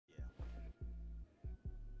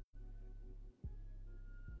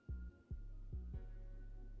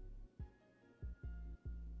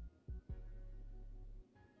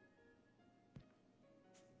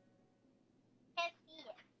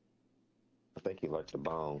think he liked the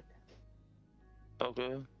bone. Okay.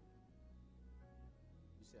 You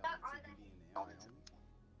said I want TPD in the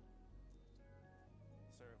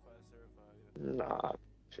invite, homie? Nah,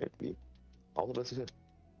 shit be. All of us is good.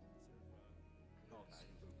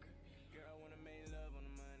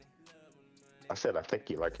 I said I think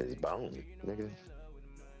he liked his bone, nigga.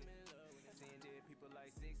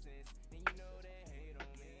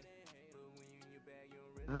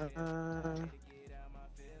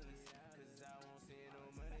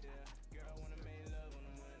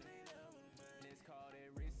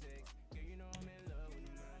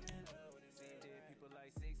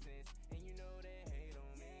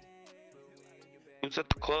 Who's at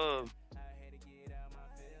the club?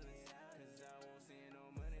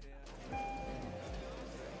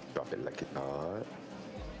 Drop it like it's hot.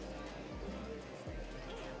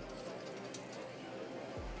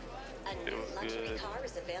 A new luxury good. car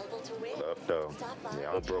is available to win. Up though. Stop by Yeah,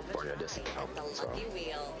 I'm and broke have a on your try discount, at the so Lucky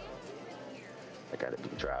Wheel. I gotta be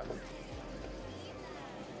driving.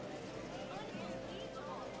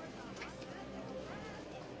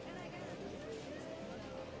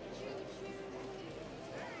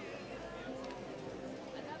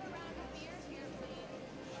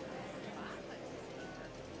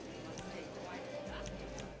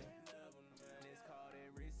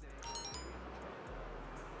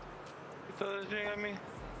 You throw this thing at me?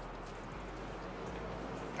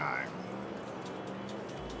 Alright.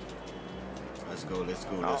 Let's go.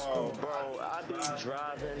 Oh, bro, I be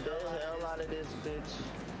driving the hell out of this bitch.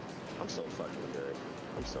 I'm so fucking good.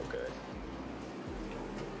 I'm so good.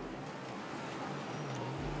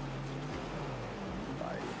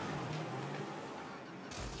 Like,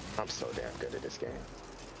 I'm so damn good at this game.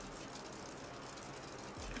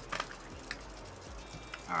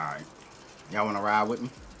 Alright. Y'all wanna ride with me?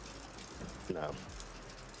 No.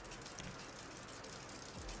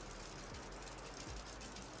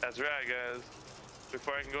 That's right, guys.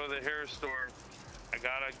 Before I can go to the hair store, I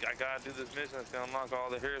gotta do this mission that's gonna unlock all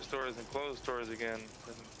the hair stores and clothes stores again.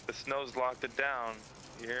 The snow's locked it down.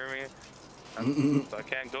 You hear me? So I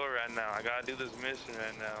can't go right now. I gotta do this mission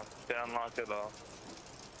right now to unlock it all.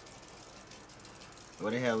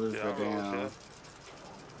 What the hell is the damn?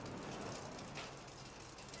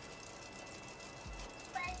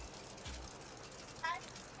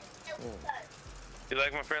 You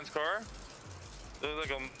like my friend's car? It looks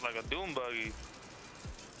like a doom buggy.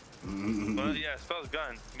 But yeah, it spells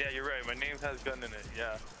gun. Yeah, you're right. My name has gun in it.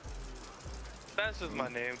 Yeah. That's just my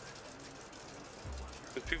name.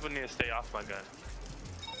 Because people need to stay off my gun.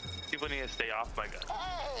 People need to stay off my gun.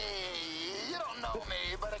 Hey, you don't know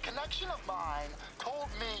me, but a connection of mine told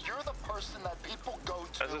me you're the person that people go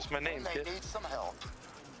to That's just my name, when they kid. need some help.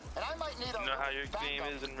 And I might need a You know how your little name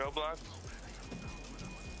backup. is in Roblox?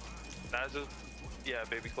 That's just, yeah,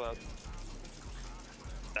 Baby Cloud.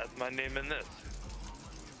 That's my name in this.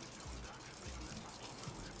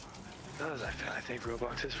 Because I think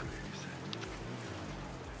Roblox is for me.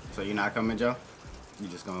 So you're not coming, Joe? You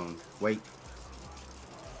just gonna wait?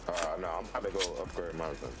 No, I'm about to go upgrade my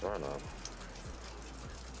gun. I don't know.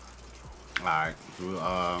 Alright. Well,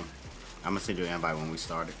 I'm gonna send you an invite when we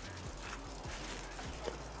start it.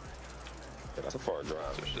 Yeah, that's a far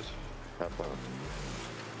drive. It's just, Have fun.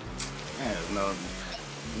 Yeah, no,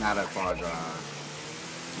 not a far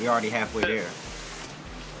drive. We already halfway there.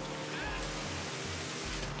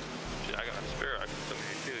 shit, I got a spare. I can send me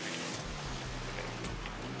a kid.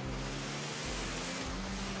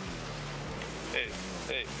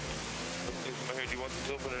 Hey. Come here. Do you want this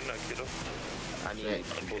open or not, kiddo? I need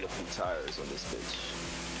bulletproof tires on this bitch.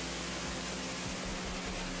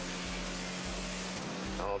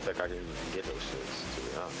 I don't think I can get those shits, to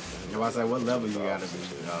be honest. You know, I say, what level you gotta be?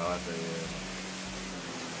 Oh, I say, yeah.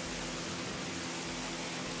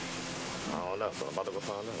 I don't know, so I'm about to go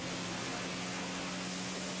find out.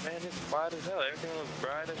 Man, it's bright as hell. Everything looks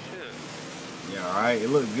bright as shit. Yeah, alright. It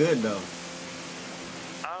looked good, though.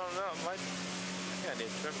 I don't know. I need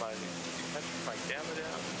to turn my camera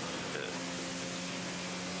down. Shit.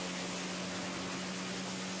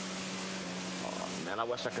 Oh man, I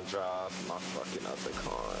wish I could drive my fucking other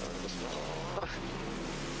car. What's wrong?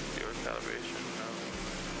 Your calibration,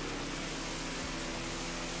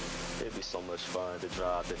 It'd be so much fun to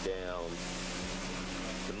drive the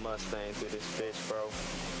Mustang through this bitch, bro.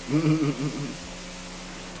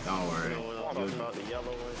 Don't worry. You know what I'm talking about, the yellow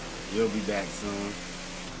one? You'll be back soon.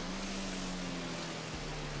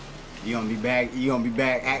 You gonna be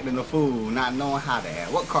back acting a fool, not knowing how to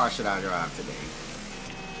act. What car should I drive today?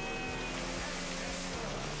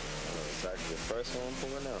 I know exactly the first one I'm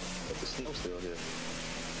pulling out, but the snow's still here.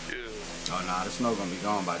 Yeah. Oh nah, the snow gonna be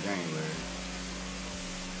gone by January.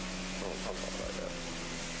 Oh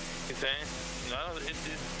You saying? No, it's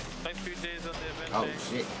like 3 days of the event. Oh day.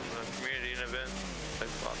 shit. Community event. Like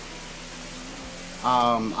fun.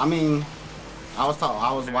 I mean, I was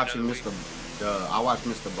watching I watched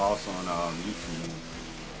Mr. Boss on YouTube,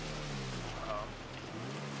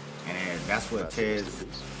 and that's what Tez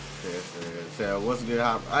said. What's good?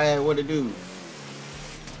 Hey, what it do?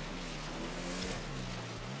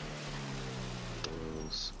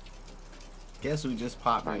 Guess who just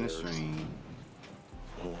popped in the stream?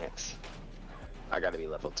 Yes. I gotta be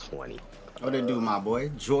level 20. What it do, my boy?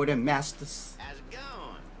 Jordan Masters. How's it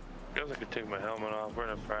going? Guess I could take my helmet off. We're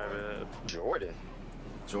in a private. Jordan.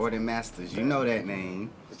 Jordan Masters. You know that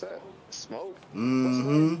name. What's that? Smoke?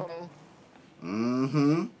 Mm-hmm.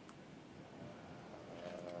 Mm-hmm.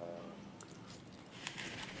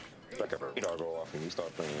 Like a radar go off when you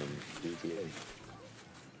start playing GTA.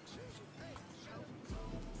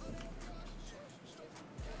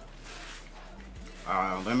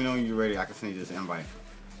 Let me know when you're ready. I can send you this invite.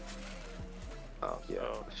 Oh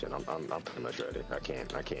yeah, shit. I'm pretty much ready. I can't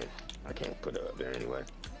put it up there anyway.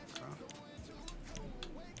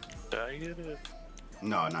 Did I get it?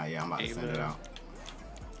 No, not yet. I'm about to send it out.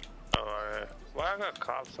 Oh, alright. Why I got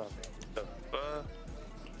cops on me? The fuck?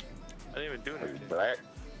 I didn't even do anything. Black?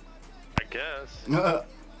 I guess.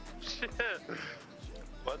 Shit.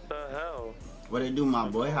 What the hell? What it do, my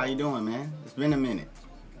boy? How you doing, man? It's been a minute.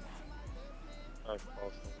 That's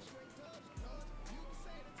awesome.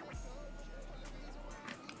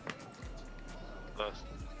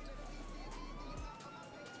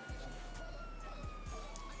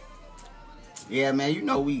 Yeah, man, you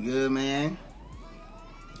know we good, man.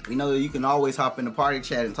 You know you can always hop in the party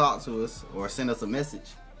chat and talk to us or send us a message.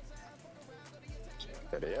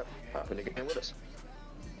 Yep, hop in the game with us.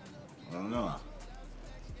 I don't know.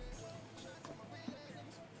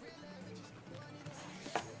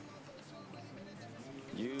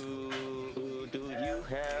 Do you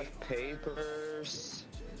have papers?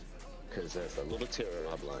 Cause that's a little tear in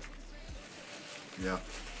my blunt. Yeah.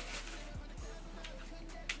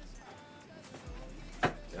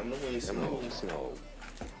 I'm the wing snow.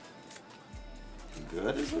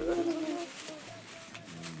 Good as good.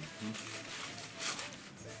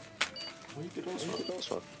 Where you get those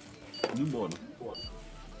from? You bought them.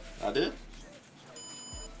 I did?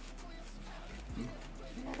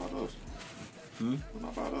 What about those?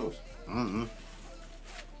 What about those?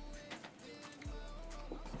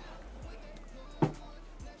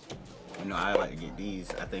 You know, I like to get these.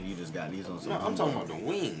 I think you just got these on some. No, I'm talking about the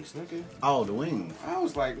wings, nigga. Oh, the wings. I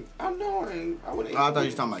was like, I know, I would. Oh, I thought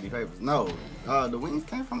you were talking about these papers. No, the wings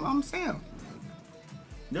came from Sam.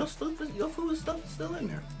 Your food stuff is still in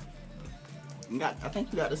there. You got. I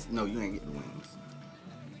think you got this. No, you ain't get the wings.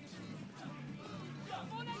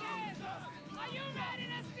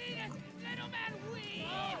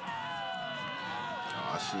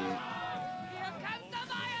 Oh shit.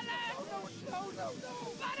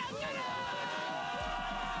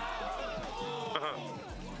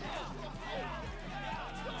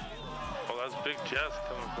 Oh, that's Big Jess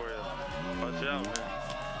coming for you. Watch out, man.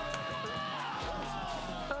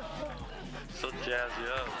 So jazz you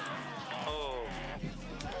up. Oh.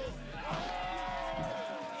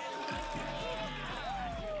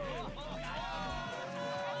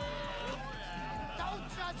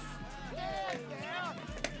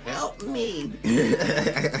 Help me.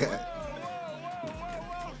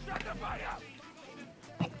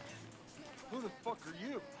 Who the fuck are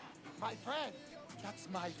you? My friend. That's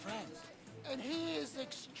my friend. And he is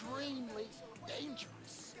extremely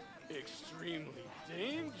dangerous. Extremely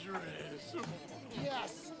dangerous.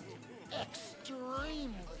 Yes,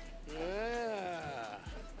 extremely. Yeah,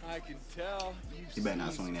 I can tell. You better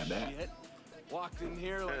not swing that bat. Shit. Walked in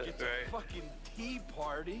here like it's a fucking tea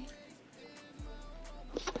party.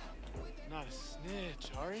 Not a snitch,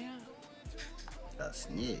 are you? A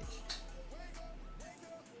snitch.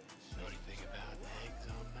 Know anything about eggs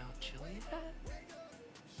on Mount Chiliad?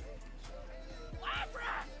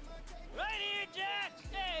 Right here, Jack!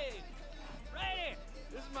 Hey! Right here!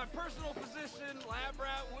 This is my personal position. Lab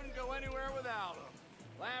Rat wouldn't go anywhere without him.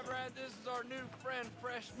 Lab Rat, this is our new friend,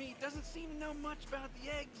 Fresh Meat. Doesn't seem to know much about the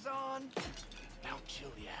eggs on Mount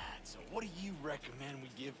Chiliad. So what do you recommend we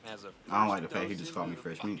give him as a I don't like the fact he just called me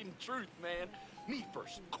Fresh Meat. fucking truth, man. Me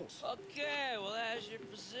first, of course. Okay, well, as your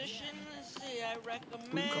physician, let's see, I Who you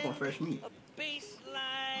recommend calling Fresh Meat? a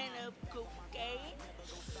baseline of cocaine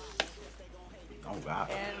Oh God.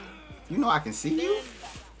 and You know I can see you. then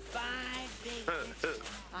 5 days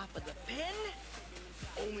off of the pen,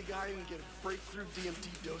 Only guy who can get a breakthrough DMT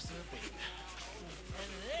dose in a vape.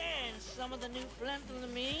 and then some of the new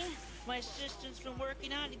phenethylamine My assistant's been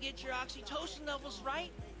working out to get your oxytocin levels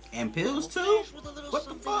right. And pills too? Finish with a little What the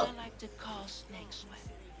something fuck? I like to call snake sweat.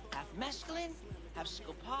 Half mescaline, half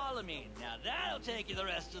scopolamine. Now that'll take you the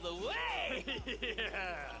rest of the way.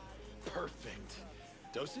 Yeah. Perfect.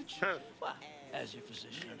 Dosage? Well, as your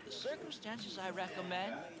physician under the circumstances, I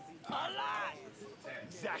recommend a lot.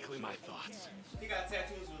 Exactly my thoughts. He got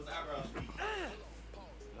tattoos with his eyebrows.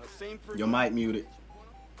 Now, same for Your mic muted.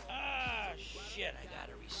 Ah, shit, I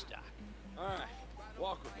gotta restock. All right,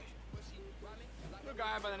 walk with me. A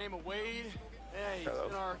guy by the name of Wade. Yeah, he's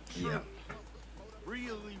in our troop. Yeah.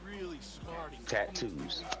 Really, really smart. He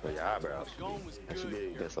Tattoos for your eyebrows. Going was That should be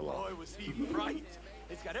good. against the law. Boy, was he right.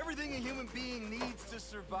 It's got everything a human being needs to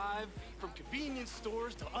survive, from convenience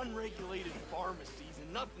stores to unregulated pharmacies,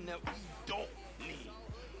 and nothing that we don't need.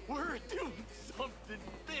 We're doing something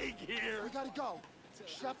big here. We gotta go.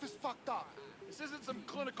 Chef is fucked up. This isn't some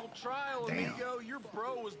clinical trial, Damn. amigo. Your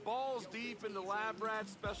bro was balls deep into lab rat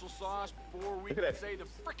special sauce before we Look could at that say the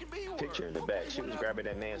frickin' B word. Picture in the back. She was grabbing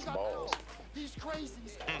that man's balls. These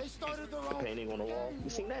crazies, they started their own painting on the wall. You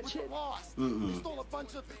seen that with shit? the lost. They stole a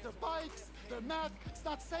bunch of their bikes, their meth. It's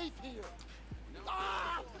not safe here.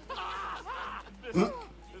 Ah! Ah! Ah!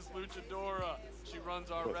 This luchadora, she runs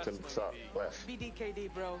our Look to wrestling the top league. left.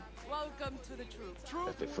 BDKD, bro. Welcome to the troop. Truth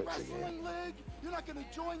That's the foots again. Wrestling League? You're not gonna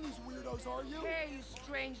join these weirdos, are you? Hey, you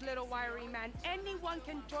strange little wiry man. Anyone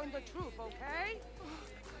can join the troop, okay?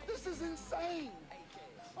 This is insane.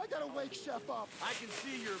 I gotta wake Chef up. I can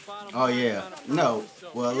see your bottom Oh, line yeah. on a No. purpose,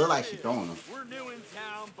 so Well, it here look like it she is. throwing them. We're new in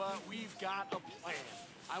town, but we've got a plan.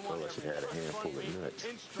 I want like she every had a first handful of frontman, nuts.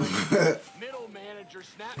 instructor, middle manager,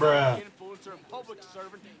 snapback Bruh. influencer, and public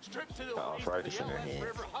servant stripped to the Oh, waist right, to it's the in her LS hand.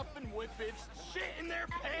 River, huffing whippets, shit in their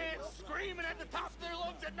pants, screaming at the top of their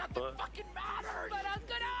lungs that nothing fucking matters. But I'm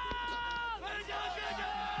gonna...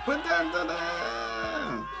 Put that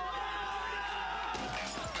down.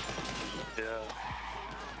 Yeah.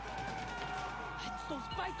 Those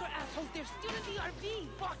biker assholes, they're stealing the RV.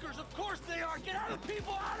 Fuckers, of course they are. Get our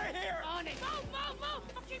people out of here. On it. Move,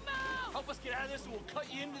 fucking move. Help us get out of this and we'll cut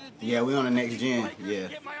you into the deal. Yeah, we on the next gen. Bikers, Yeah.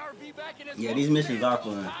 Get my RV back in its Yeah, these missions are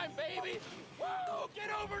fun. time, baby. Woo, get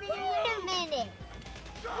over to the Wait road. a minute.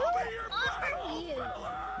 Show me your Who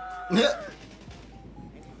are you?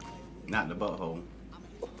 Not the butthole.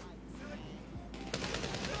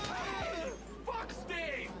 Fuck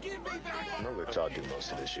Steve. Give me back. I'm gonna let y'all do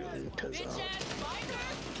most of the shooting because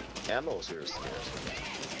ammo's here scarce.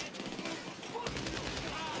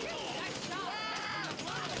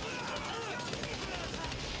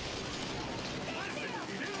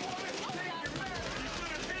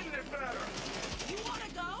 You wanna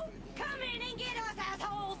go? Come in and get us,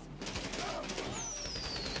 assholes.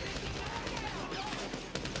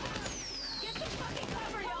 Get some fucking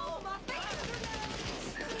cover, y'all. My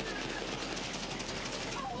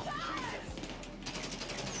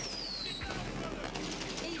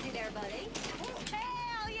Easy there, buddy.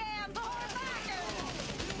 Hell yeah, more backers.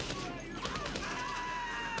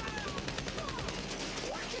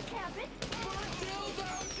 Watch it, Captain.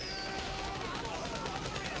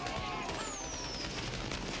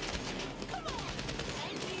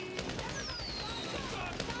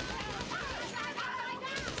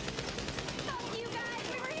 You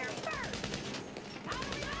guys, we were here first. How do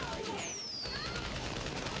we know?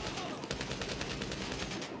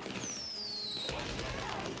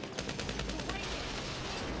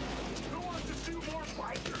 Who wants to see more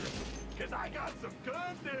bikers? Because I got some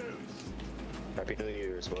good news. Happy New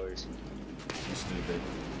Year's, boys. You stupid.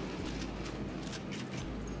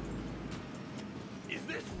 Is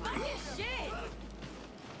this Fucking shit.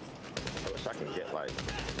 I wish I could get like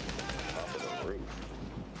off of the roof.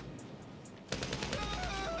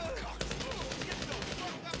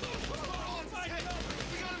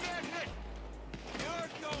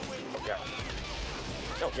 Okay.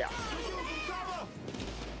 Okay.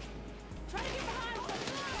 Try to get behind us.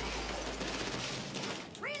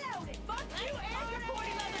 Reloaded. Fuck you and your 40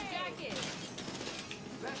 leather jacket.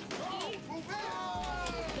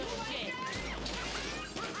 Shit.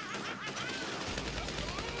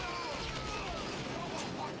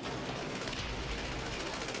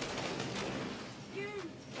 You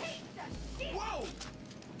piece of shit. Whoa!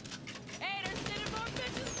 Hey, they're sending more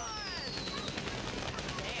bitches for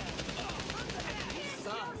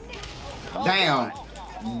us. Damn.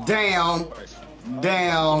 Damn.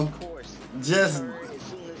 Damn. Of course. Just. As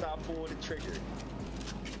soon as I pull the trigger.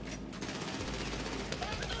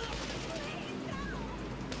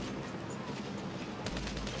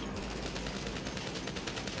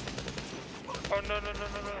 Oh no no no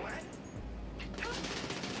no no.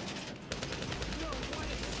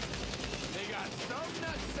 They got some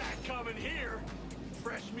nutsack coming. in here.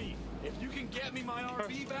 Fresh meat. If you can get me my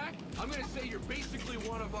RV back, I'm gonna say you're basically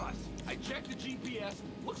one of us. I checked the GPS.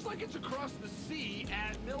 Looks like it's across the sea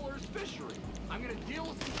at Miller's Fishery. I'm gonna deal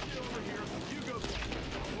with some shit over here. You go get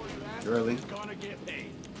it. Before you ask, Really? you're gonna get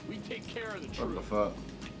paid. We take care of the What truth. the fuck?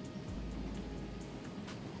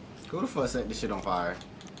 Who the fuck set this shit on fire?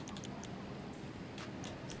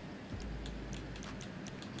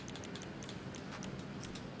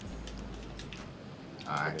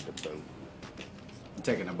 Alright. You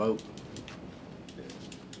taking a boat?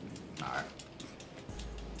 Alright.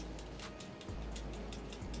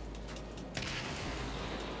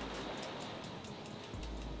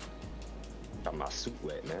 Got my suit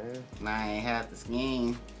wet, man. Nah, I ain't half the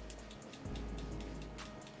scheme.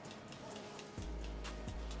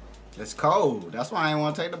 It's cold. That's why I ain't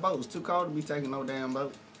want to take the boat. It's too cold to be taking no damn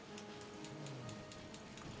boat.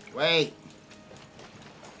 Wait.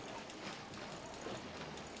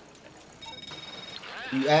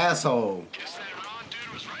 You asshole. Guess that Ron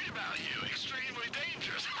dude was right about you. Extremely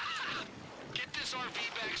dangerous. Get this RV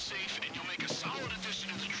back safe and you'll make a solid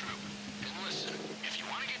addition to the troop. And listen, if you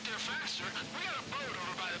want to get there faster, we got a boat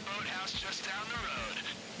over by the boathouse just down the road.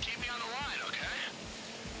 Keep me on the line, okay?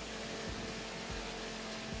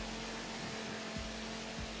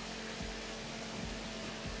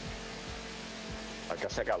 I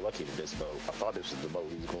guess I got lucky with this boat. I thought this was the boat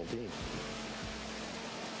he was gonna be.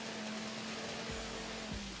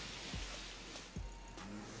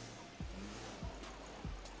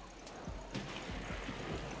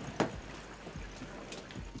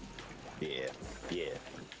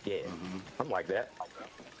 Yeah. I'm like that.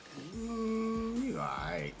 You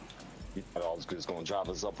alright. You thought I was just gonna drop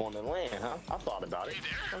us up on the land, huh? I thought about it.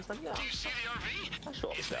 I was like, yeah. Do you see the RV? I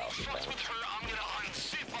sure If they fuck with her, I'm gonna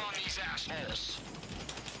unzip on these assholes.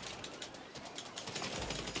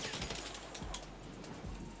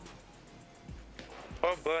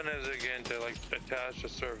 What button is it again to like attach to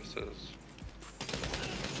services?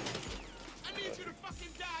 I need you to fucking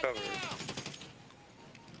die Cover. now!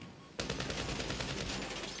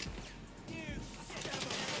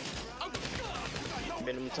 Give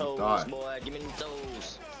me them toes, God. boy. Give me them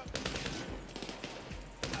toes.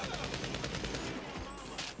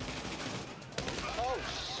 Oh,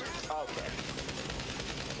 shit. Okay.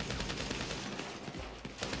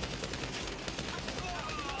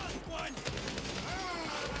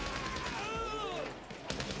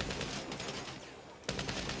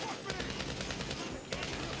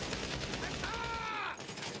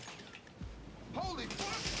 Holy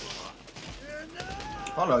fuck!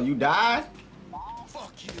 Hold on, you died?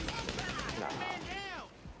 Fuck you! Nah.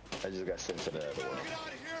 I just got sent to the other one. Get out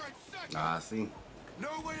of here in seconds! Nah, I see. No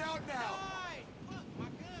way out now!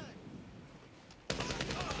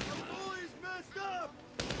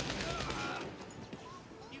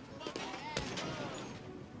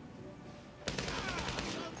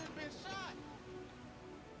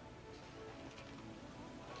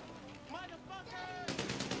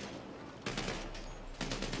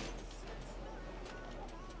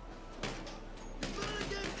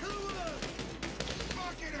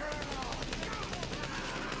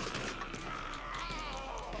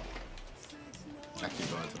 I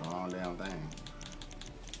keep going to the wrong damn thing.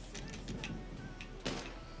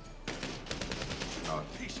 Oh.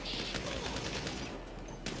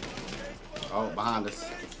 Oh, behind us.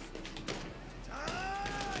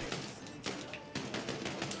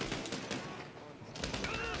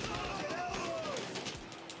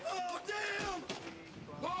 Oh, damn!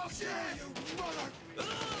 Bullshit, you mother...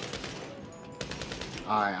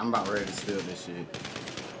 Alright, I'm about ready to steal this shit.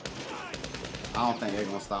 I don't think they're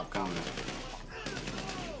gonna stop coming.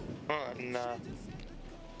 Nah.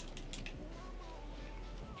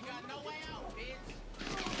 You got no way out, bitch.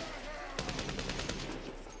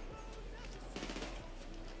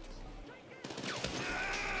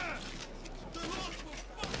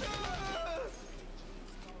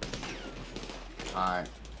 Alright,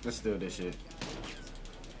 let's steal this shit.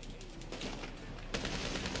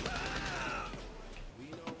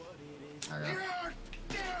 I got it.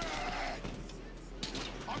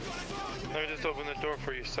 Let me just open the door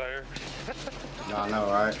for you, sire. Y'all know,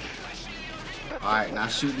 right? Alright, now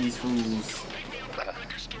shoot these fools.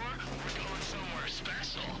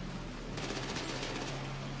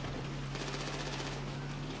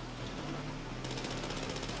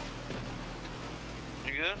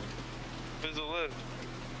 You good? Where's the lid?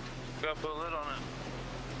 Gotta put a lid on it.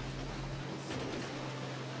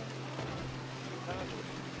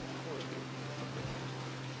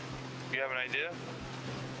 You have an idea?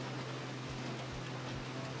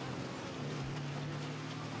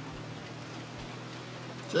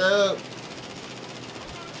 Chuck.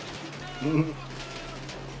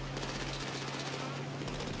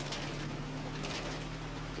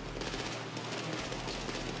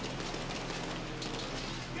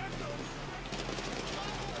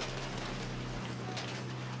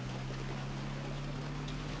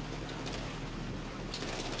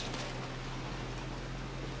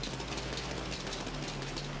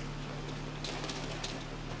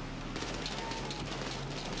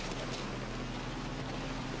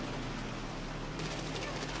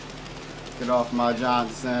 Get off my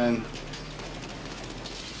Johnson.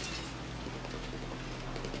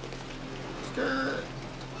 Skirt.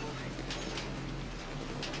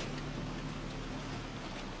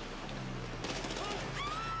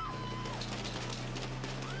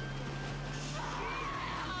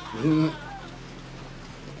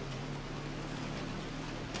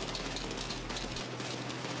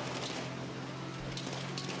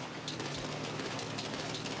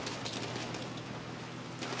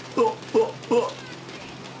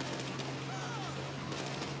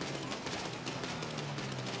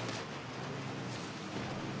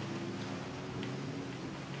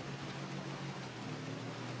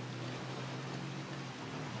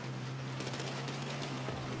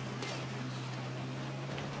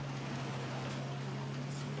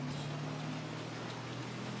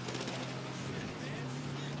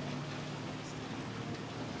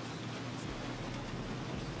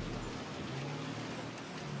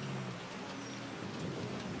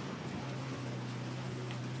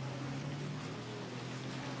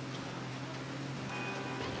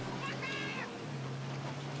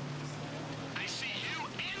 I see you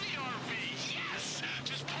in the RV. Yes!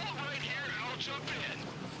 Just pull right here and I'll jump in.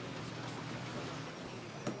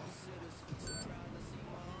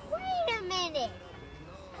 Wait a minute.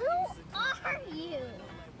 Who are you?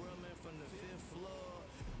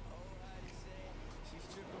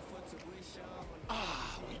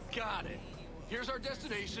 Ah, we got it. Here's our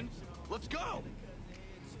destination. Let's go.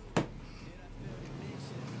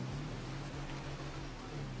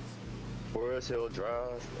 Forest Hill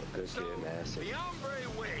Drive. Good So, kid, massive. the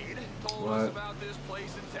hombre Wade told What? us about this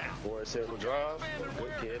place in town. Forest Hill Drive.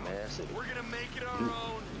 Good kid, massive. We're gonna make it our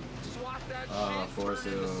own. Swat that shit. Forest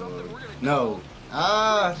turn it into Hill. something we're gonna No.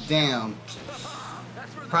 Damn.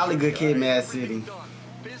 That's where the Probably Good Kid, Mad everything's City. done.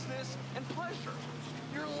 Business and pleasure.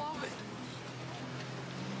 You'll love it.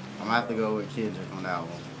 I'm gonna have to go with Kendrick on that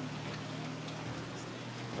one.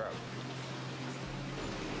 Bro.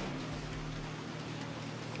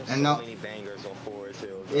 There's And so no- many bangers on Forest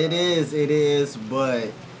Hill Drive. It is,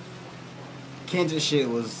 but Kendrick shit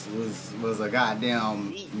was a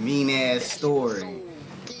goddamn mean ass story.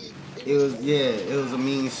 It was a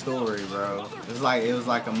mean story, bro. It was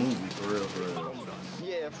like a movie for real.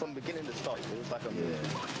 Yeah, from beginning to start, it was like a movie.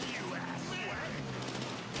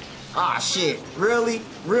 Ah shit. Really?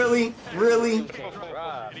 You can't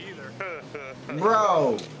drive.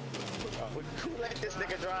 Bro, Who let this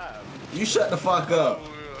nigga drive? you shut the fuck up.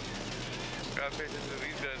 Got pictures of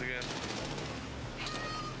these guys again.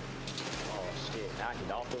 Oh shit, knocked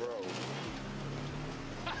it off the road.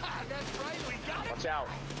 That's right, we got it. Watch out.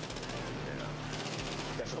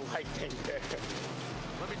 That's a light thing there.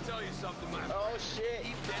 Let me tell you something, my friend. Oh shit.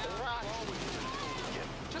 Deep down, The rock. we're always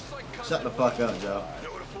just like Shut the fuck up, Joe.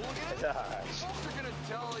 Know what a fool is? Gosh. Folks are gonna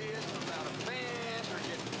tell you about a band or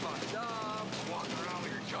getting fucked up, walking around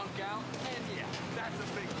with your junk out, and yeah, that's a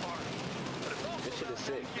big part. But it's also This shit is about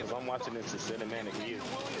sick, giving because I'm watching fuck. this in cinematic And view.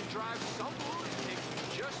 you're willing to drive some lunatic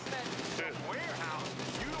you just met in some warehouse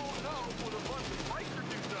that you don't know with a bunch of biker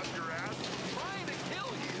dudes up your ass trying to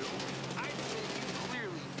kill you. I'd say you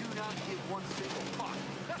clearly do not give one single fuck.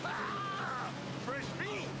 Fresh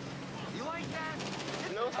meat. You like that?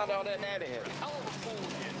 You know how all that in here. Hell of a fool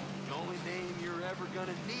again. The only name you're ever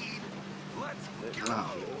gonna need. Let's go. No.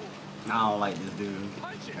 I don't like this dude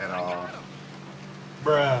Punch it. at I all. got him.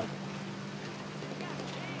 Bruh.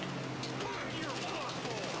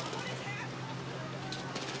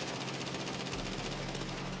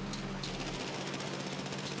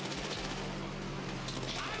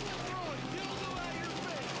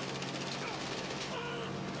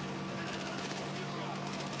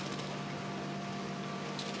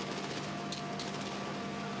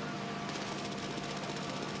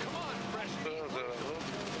 Come on, fresh meat. Let's go.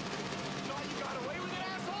 Thought you got away with it,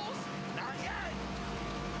 assholes? Not yet.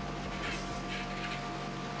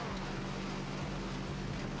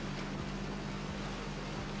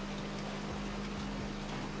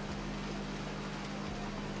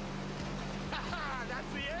 Haha,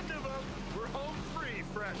 that's the end of them. We're home free,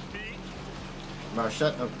 fresh meat. Bro,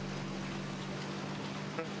 shut up.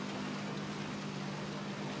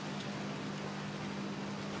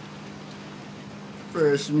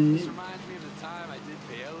 Fresh meat. This reminds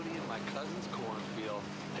peyote in my cousin's cornfield.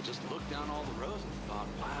 I just looked down all the rows and thought,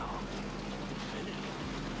 wow, infinity.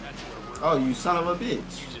 That's where we're Oh, you son of a bitch.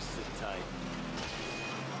 You just sit tight.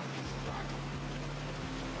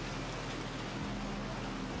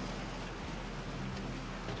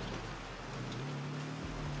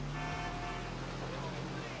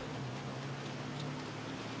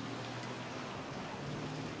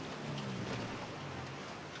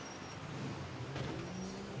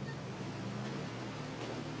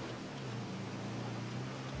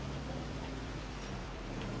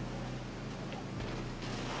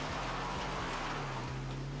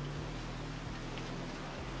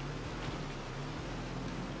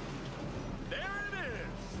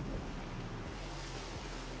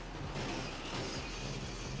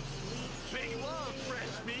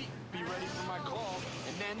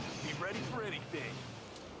 For anything.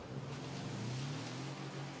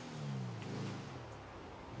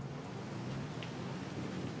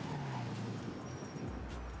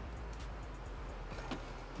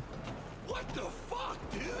 What the fuck,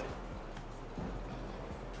 dude?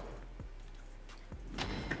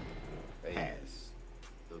 Pass.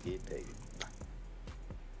 Go get paid.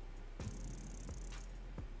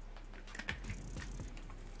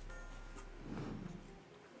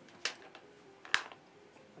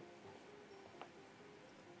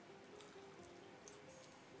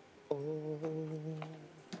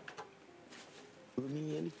 Put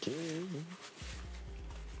me in the can.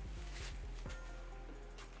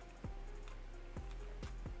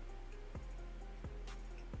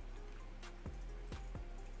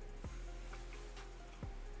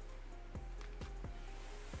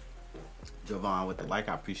 Javon with the like,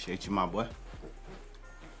 I appreciate you, my boy.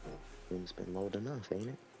 It's been low enough, ain't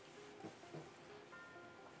it?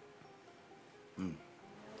 Come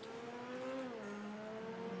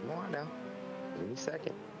on now. Give me a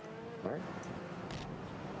second. All right.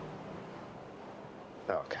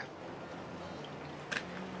 Okay.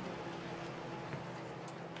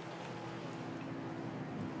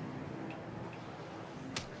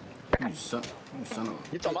 You son of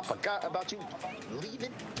You thought I forgot about you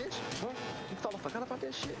leaving, bitch? Huh? You thought I forgot about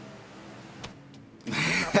that shit? You're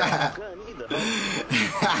not gun either,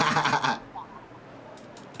 huh?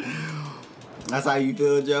 That's how you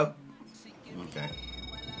feel, Joe? Okay.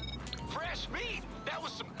 Fresh meat! That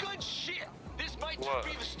was some good shit! This might What? just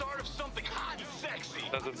be the start of something hot and sexy!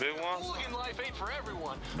 That's a big one? Hooligan life ain't for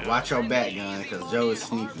everyone. Watch your back, gun, because Joe is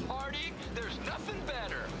sneaky. Party, there's nothing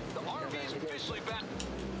better. The RV's officially back.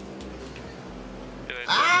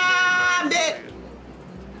 Ah, I'm dead!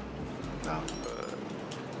 No.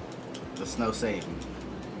 The snow saved me.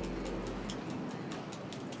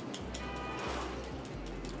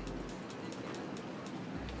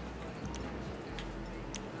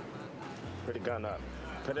 Put the gun up.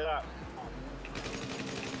 Put it up.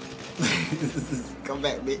 Come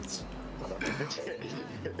back, bitch.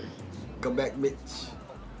 Come back, bitch.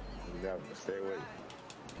 You gotta stay away.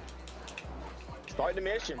 Start the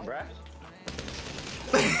mission, bruh.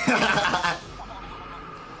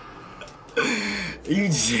 You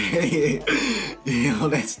just, you know,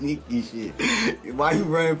 that sneaky shit. Why you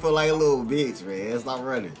running for like a little bitch, man? Stop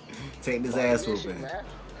running. Take this ass whooping.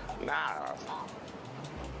 Nah.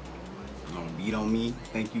 You gonna beat on me?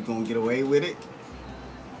 Think you gonna get away with it?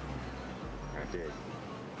 I did.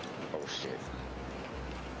 Oh shit.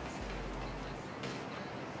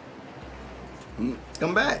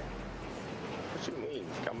 Come back. What you mean?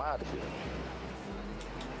 Come out of here.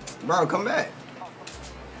 Bro, come back.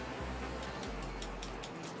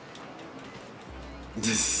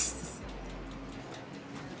 Just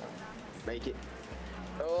make it.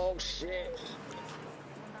 Oh shit.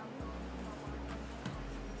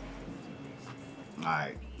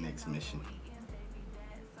 Alright, next mission.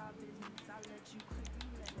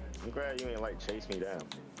 I'm glad you ain't like chase me down.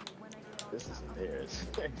 This is embarrassing.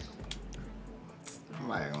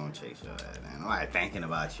 Nobody gonna chase your ass, man. Nobody thinking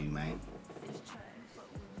about you, man.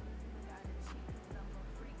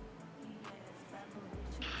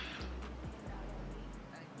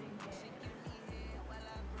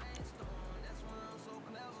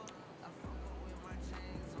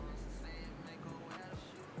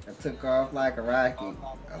 I took off like a rocket.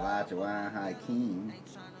 Elijah Wine High King.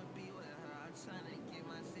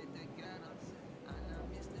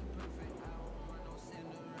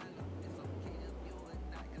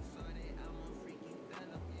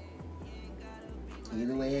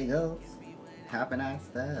 Either way it goes, hopping on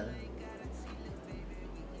stuff.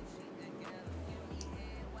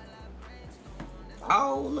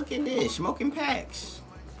 Oh, look at this, smoking packs.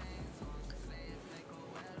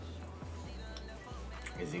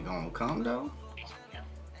 Is he gonna come though?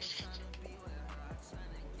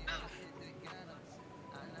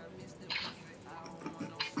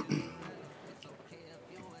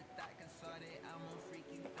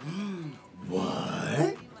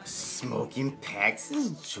 Smoking Packs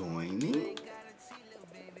is joining?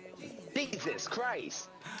 Jesus Christ.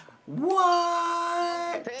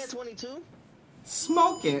 What? 10-22?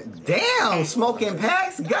 Smoking. Damn, Smoking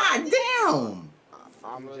Packs? God damn.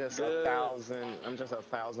 I'm just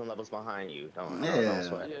 1,000 levels behind you. Don't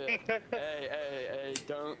sweat. Yeah. hey,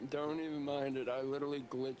 don't even mind it. I literally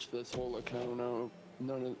glitched this whole account out.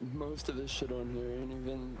 Most of this shit on here ain't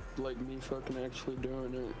even like me fucking actually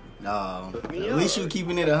doing it. No, at least you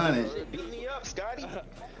keeping it 100. Beat me up, Scotty.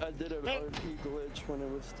 I did an RP glitch when it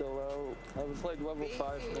was still out. I was like level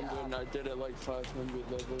 500 and I did it like 500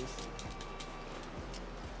 levels.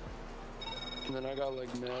 And then I got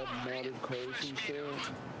like mad modded cars and shit,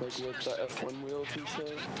 like with the F1 wheels and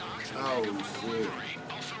shit. Oh shit.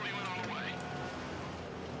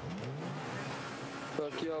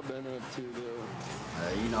 Fuck y'all been up to though?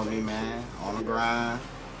 You know me, man. On the grind.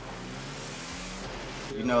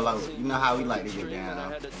 You know how we like to get down. I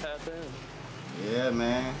had to tap in. Yeah,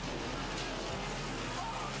 man.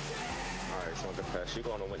 Alright, Smoking Packs, you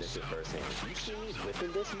gonna win this shit first hand. You see me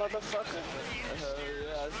whipping this motherfucker?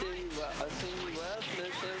 Yeah, I seen you laughing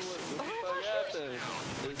and saying what the fuck happened.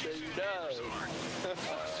 They said you died.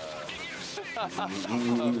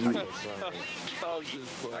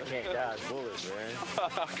 I can't dodge bullets, man.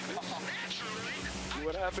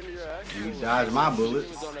 What happened to your actual? You dodged my bullets.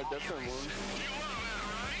 He was on a different one.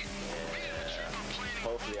 Yeah.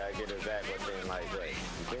 Hopefully I get it back within like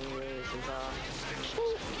January sometime.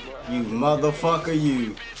 You motherfucker,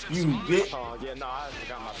 you bitch. Oh yeah, no, I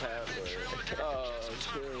forgot my password. Oh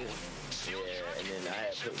shit. Yeah, and then I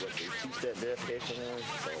had put with the two-step verification in,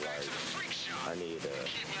 so like I need the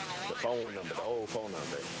phone number, the old phone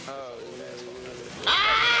number. Oh, I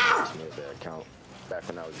made that account back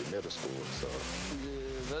when I was in middle school, so. Yeah,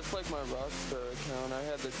 that's like my Rockstar account. I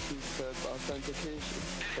had the two-step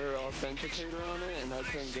authenticator on it, and I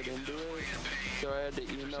couldn't get into it. So I had to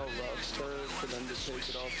email Rockstar for them to take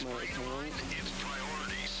it off my account.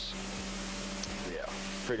 Yeah,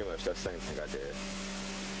 pretty much the same thing I did.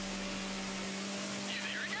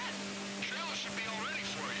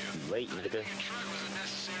 Late, nigga.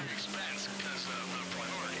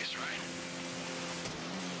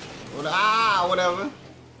 Whatever.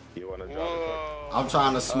 You wanna drop it? I'm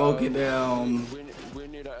trying to smoke it down. We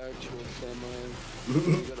need an actual semi.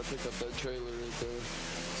 We gotta pick up that trailer right there.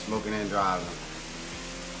 Smoking and driving.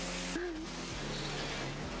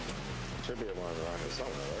 Should be one around here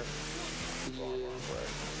somewhere, right? Yeah.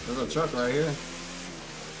 There's a truck right here.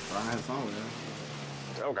 Right here somewhere.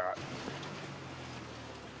 Oh god.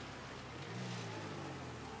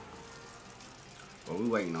 Well, we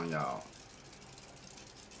waiting on y'all.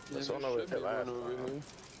 Yeah, So I know what the last over time. here.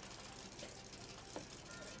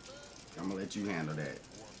 I'm gonna let you handle that.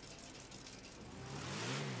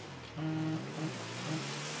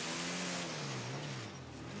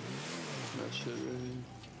 That shit right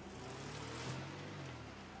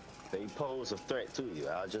They pose a threat to you.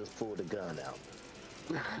 I'll just pull the gun out.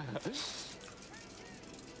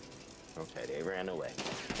 Okay, they ran away.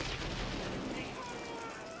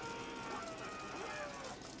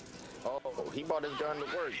 Oh, he bought his gun to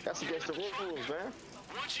work. That's against the rules, man.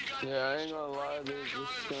 Yeah, I ain't gonna lie, this is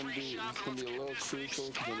gonna be a little crucial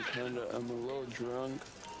because I'm a little drunk.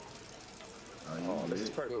 Oh, this is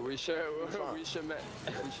perfect. But we should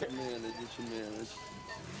manage.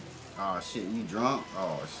 Oh shit, you drunk?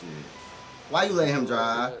 Oh shit. Why you let him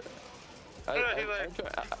drive? I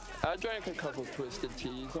drank a couple twisted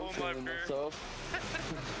teas. I'm feeling myself.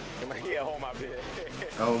 Yeah, hold my beer.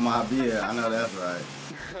 Oh my beer, I know that's right.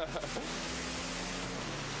 I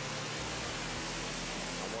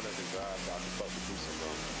wanted to drive so I could fuck with you some.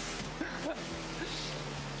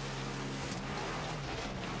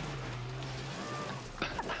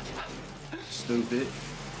 Stupid.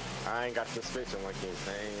 I ain't got the switch on my kid,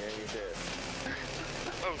 saying ain't shit.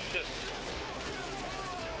 Oh shit.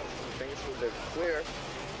 Things for the clear.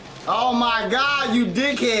 Oh my god, you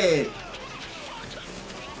dickhead!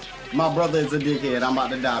 My brother is a dickhead. I'm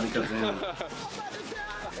about to die because of him.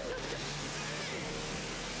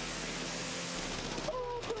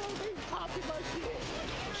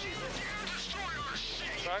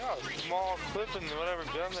 I got a small clip in whatever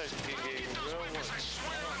gun that he gave me.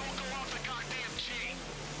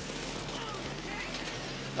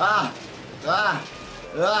 Ah!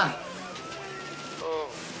 Oh.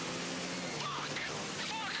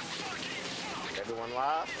 Everyone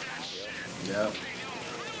live? Yep.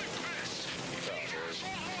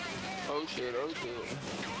 Oh shit.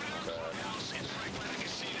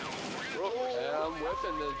 Yeah, I'm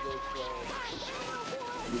whipping this bitch, bro.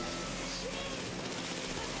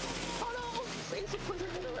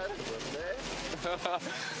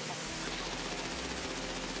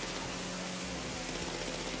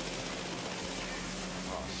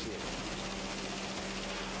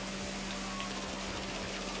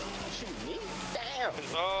 Shoot me? Damn.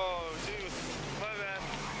 Oh, dude. My bad.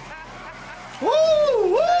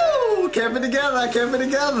 Woo! Woo! Kept it together. Kept it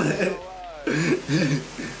together.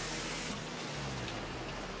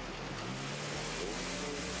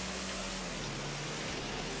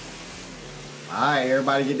 Alright,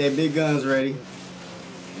 everybody get their big guns ready.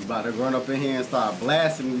 We about to run up in here and start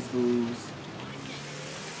blasting these fools.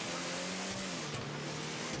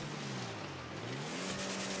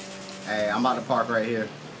 Hey, I'm about to park right here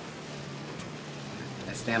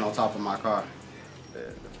and stand on top of my car. Yeah.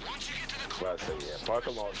 Well, I say, yeah, park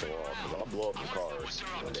them off the wall, because I'll blow up the cars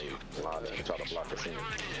when they line up and try to block the scene.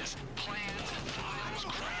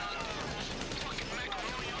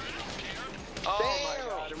 Oh my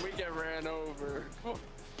god, and we get ran over. Oh,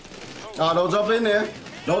 don't jump in there.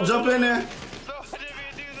 Don't jump in there. No, I didn't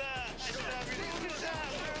mean to do that. I didn't mean to do that,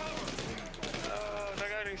 bro. I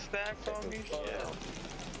got any stacks on me? Yeah.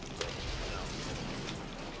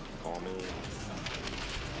 Call me.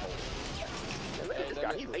 Hey, look at this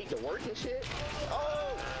guy, he's late to work and shit.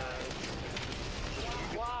 Oh!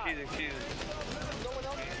 Why? Cheesing. No one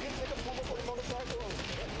else can pick up a motorcycle.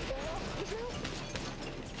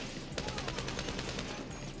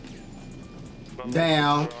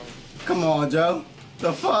 Damn. Come on, Joe.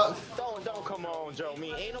 The fuck? Don't come on, Joe.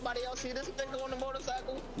 Me, ain't nobody else see this nigga on the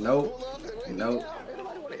motorcycle? Nope. Pull up and wait Nope. me out. Ain't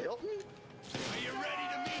nobody want to help me? Are you ready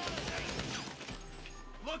to meet?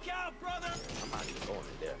 Look out, brother! I'm not even going in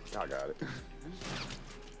there. I got it.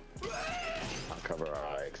 I'll cover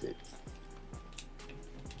our exit.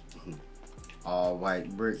 All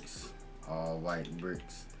white bricks. All white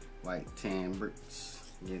bricks. White tan bricks.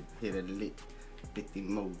 Get hit a lick. 50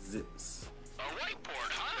 more zips. A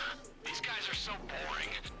whiteboard, huh? These guys are so boring.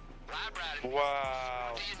 Lab rat.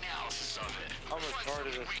 Wow. The analysis of it. I'm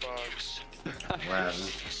retarded as fuck. What happened?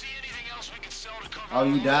 You see anything else we can sell to cover? Oh,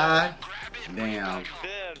 you died? Grab it. Damn.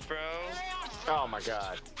 Dead, bro. Oh my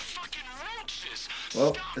god. Fucking roaches.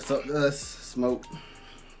 Well, it's up to us. Smoke.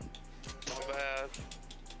 My bad.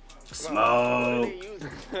 Smoke.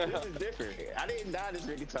 This is different. I didn't die this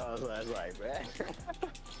many times last night, man.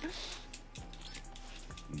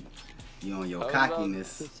 You on your I was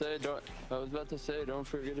cockiness. about to say, don't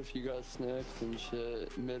forget if you got snacks and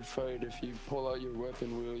shit mid-fight, if you pull out your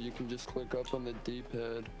weapon wheel, you can just click up on the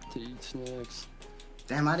D-pad to eat snacks.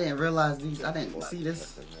 Damn, I didn't realize these. I didn't see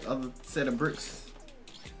this other set of bricks.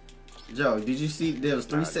 Joe, did you see there was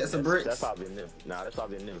three sets of bricks? That's probably new. Nah, that's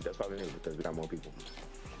probably new. That's probably new because we got more people.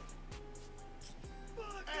 I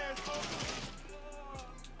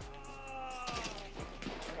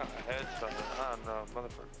got my head stuck. I don't know,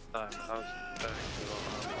 motherfucker. I was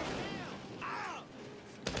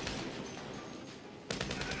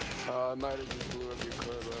I might have just blew up your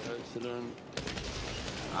car by accident.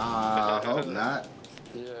 I hope not.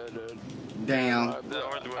 Yeah, dude. Damn.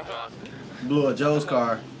 Blew up Joe's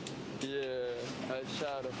car. Yeah, I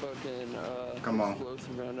shot a fucking Come on.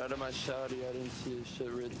 explosive round out of my shotty. I didn't see his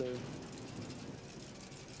shit right there.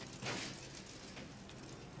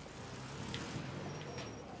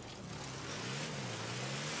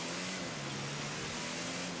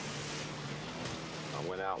 I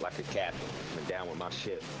went out like a captain. Went down with my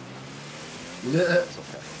ship. Yeah. It's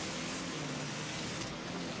okay.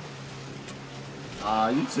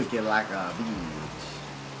 You took it like a bitch.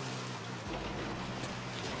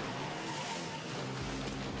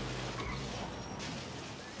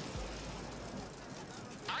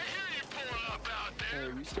 Hey,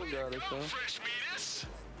 we still got it, though.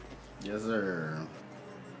 Yes, sir.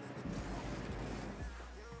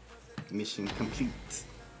 Mission complete.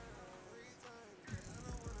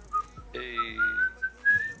 Hey.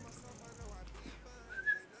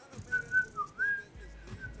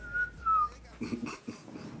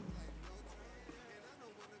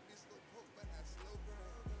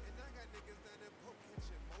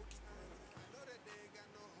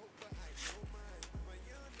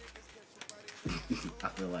 I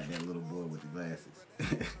feel like that little boy with the glasses.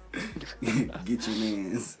 Get your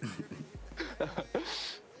mans.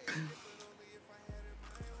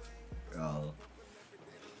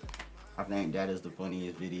 I think that is the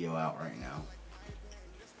funniest video out right now.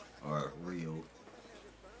 Or real.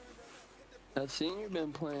 I've seen you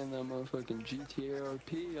been playing that motherfucking GTA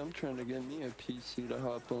RP. I'm trying to get me a PC to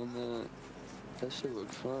hop on that. That shit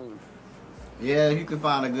look fun. Yeah, you can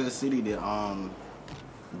find a good city to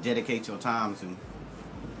dedicate your time to.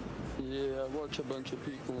 Yeah, I watch a bunch of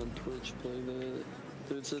people on Twitch play that.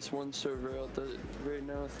 There's this one server out that right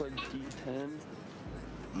now it's like D10.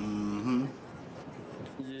 Mm-hmm.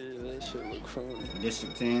 Yeah, that shit look fun.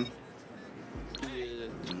 District 10. Yeah.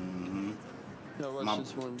 Mm-hmm. I watched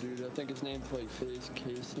this one dude. I think his name's like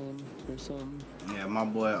YungAceington or something. Yeah, my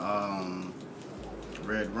boy,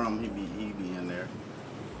 Red Rum, he be in there.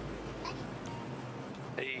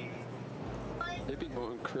 Hey. They be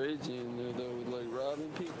going crazy in there though, with like robbing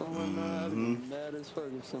people and whatnot. I'd be mad as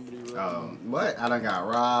fuck if somebody robbed me. What? I done got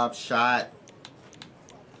robbed, shot,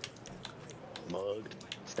 mugged,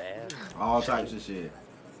 stabbed, all types of shit.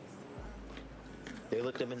 They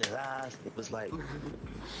looked him in his eyes. It was like,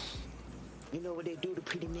 you know what they do to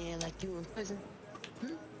pretty man like you in prison?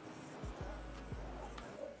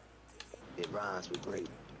 It rhymes with great.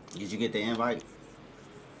 Did you get the invite?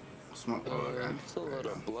 Smoke. It's a lot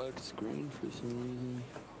of black screen for some reason.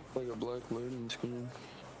 Like a black loading screen.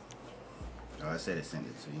 Oh, I said it sent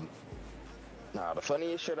it to you. Nah, the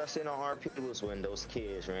funniest shit I seen on RP was when those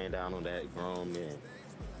kids ran down on that grown man.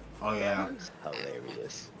 Oh yeah. That was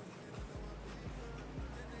hilarious.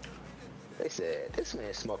 They said, this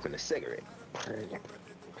man's smoking a cigarette.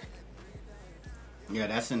 Yeah,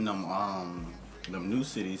 that's in them new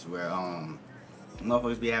cities where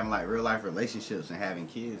motherfuckers be having like real life relationships and having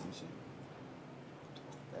kids and shit.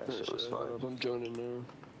 That shit was fun. I'm joining now.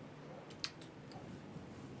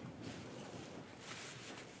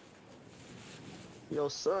 Your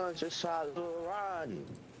son just shot Lil Rodney.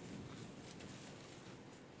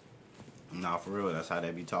 Nah, for real, that's how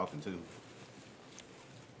they be talking too.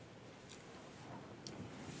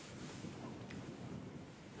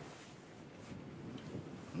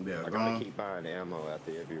 Yeah, I gotta keep buying ammo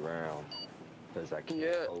after every round, cause I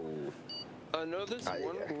can't hold. I know this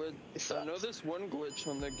glitch. I know this one glitch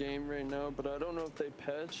on the game right now, but I don't know if they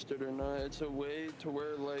patched it or not. It's a way to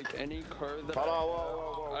where like any car that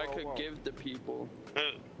I could give to people.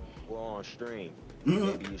 We're on stream.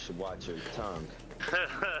 Maybe you should watch your tongue.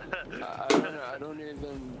 I don't even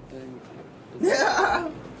think. Yeah.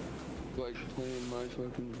 Like playing my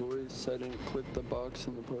fucking voice. I didn't click the box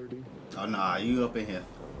in the party. Oh nah, you up in here.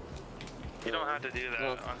 You don't have to do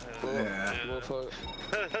that. Yeah. Well,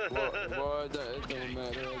 it don't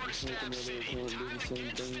matter. I just make another account and do the same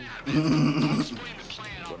thing.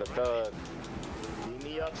 What a thug. Beat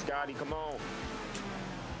me up, Scotty. Come on.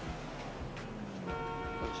 I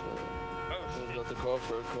was about to call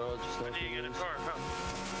for a crowd just like you get a car, huh?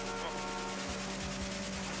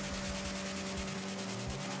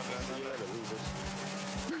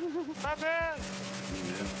 Not bad.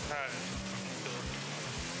 Yeah. Alright.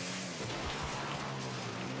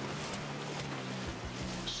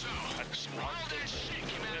 So, while that shit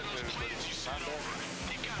came out of those plans you sent over,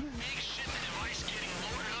 they got a big shipment of ice getting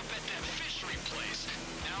loaded up at that fishery place.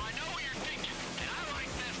 Now, I know what you're thinking, and I like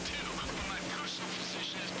theft too, but my personal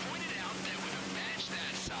physician has pointed out that with a match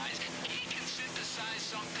that size, he can synthesize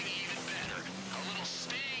something even better. A little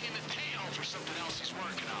sting in the tail for something else he's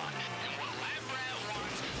working on. And what Lab Rat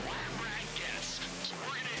wants, Lab Rat gets. So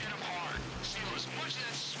we're gonna hit him hard, steal as much of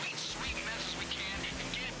that sweet, sweet mess as we can, and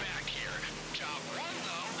get it back here. Job one,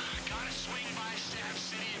 though, gotta swing by Staff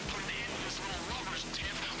City and put an end to this little lovers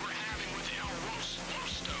tiff we're having with El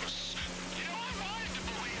Rostos. You know, I wanted to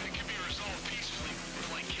believe it could be resolved peacefully with,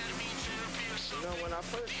 like, ketamine therapy or something. You know, when I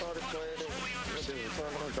first started playing it,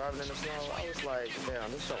 driving in the snow, I was like, damn,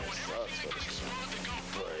 this song sucks.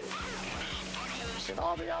 But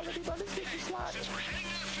all reality, but this bitch is sliding.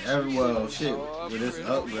 Well, shit, with this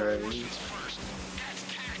upgrade.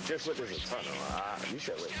 Just with this tunnel. You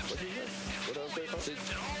said, wait, what did you say? What else did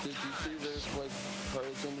you see there's like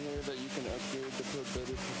parts in here that you can upgrade to put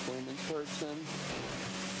better performance parts in?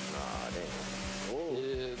 Nah, damn. Oh.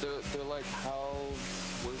 Yeah, they're like HAL's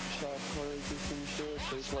workshop cars or some shit.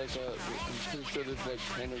 There's like I'm pretty sure there's like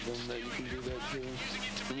 10 of them that you can do that too.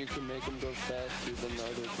 And you can make them go faster than the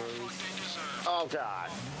other cars. Oh god.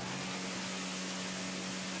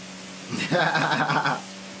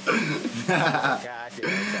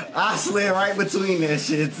 I slid right between that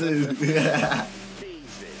shit too. Jesus.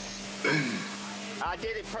 I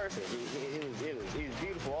did it perfect. It was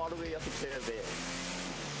beautiful all the way up until there.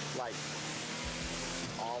 Like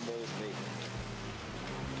almost me.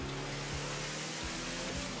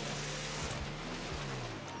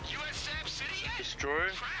 Destroy.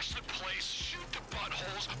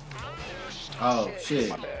 Oh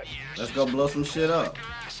shit. Let's go blow some shit up.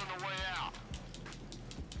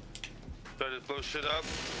 So just blow shit up?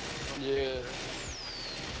 Yeah.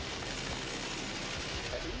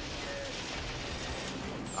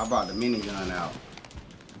 I brought the minigun out.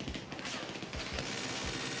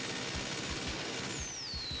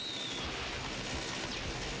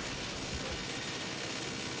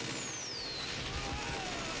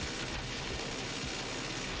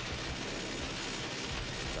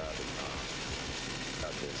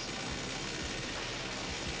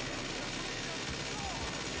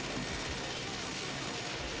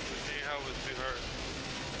 how it was too hard.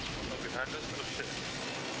 Oh, behind us? Oh shit.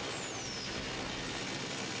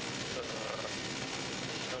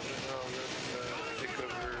 No, let's take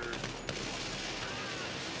over.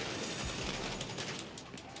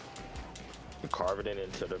 Carving it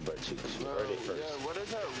into the butt cheeks. You heard it first. Yeah, what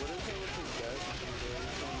is that with his gas?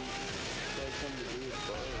 That's something to do with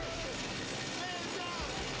fire.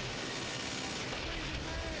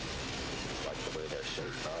 Like the way that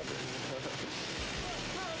shit carving.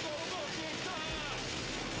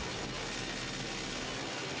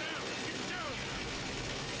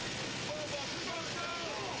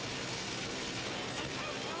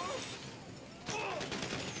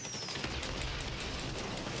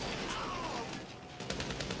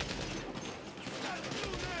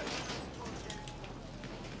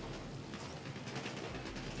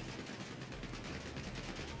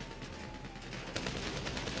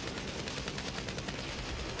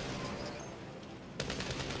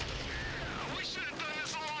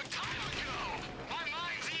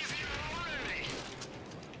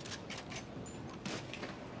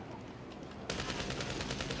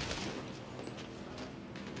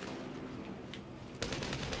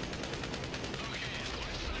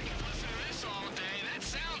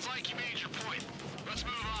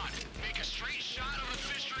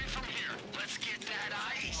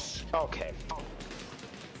 Okay.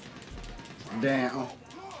 Damn.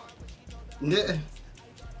 Yeah.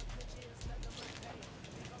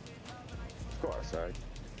 Of course, right?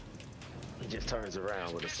 He just turns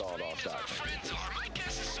around with a sawed-off shotgun.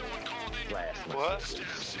 Blast. What?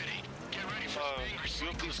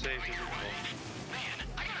 You'll be safe if you go. Man,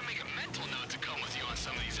 I gotta make a mental note to come with you on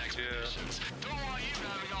some of these expeditions. Don't want you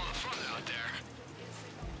having all the fun out there.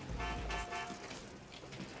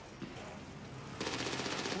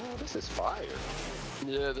 Oh, this is fire.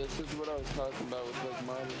 Yeah, this is what I was talking about with like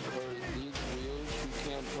modern cars. These wheels you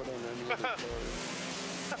can't put on any other cars.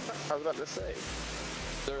 I was about to say.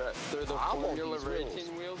 They're the Formula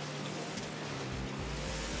racing wheels.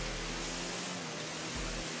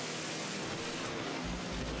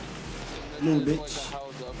 Move,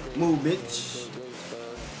 bitch. Move, bitch.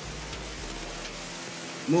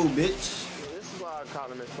 Move, bitch. This is why I call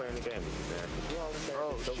him as playing the game with you, man. You know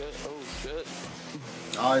what I'm saying? Oh shit.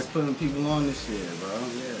 Always putting people on this shit, bro.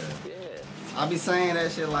 Yeah. I be saying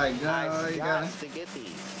that shit like, God, you gotta to get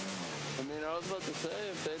these. I mean, I was about to say,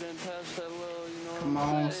 if they didn't pass that little, you know. Come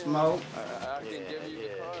on, smoke. I can give you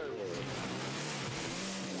the card.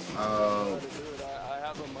 Oh. I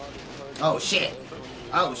have a modded card. Oh shit.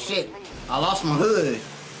 Oh shit. I lost my hood.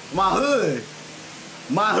 My hood.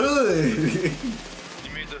 My hood.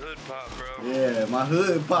 You made the hood pop, bro. Yeah, my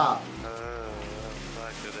hood pop.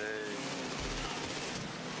 Not today.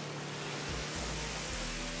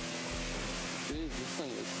 Jeez, this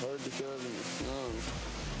thing is hard to drive in the snow.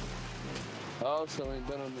 I also ain't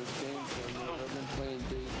been on this game for a minute. I've been playing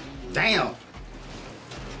DayZ. Damn.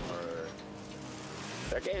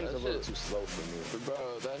 That game's a little too slow for me.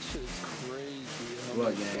 Bro, that shit's crazy.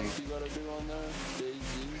 What game? You gotta do on there?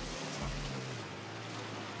 DayZ.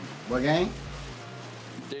 What game?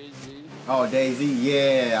 DayZ. Oh, DayZ.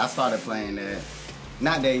 Yeah, I started playing that.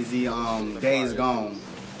 Not DayZ. Days Gone.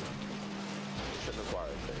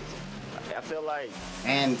 I feel like.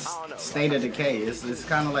 And State of Decay. It's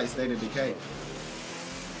kind of like State of Decay.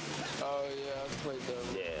 Oh yeah, I played that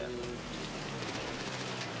one. Yeah.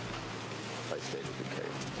 Like State of Decay.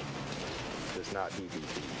 It's not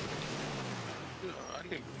DVP. I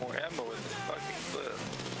need more ammo with this fucking clip.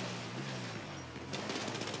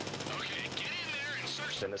 Okay, get in there and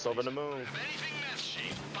search. Send us over the moon. Anything meth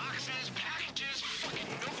shaped, boxes, packages, fucking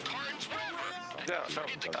milk cartons, whatever. Yeah, no.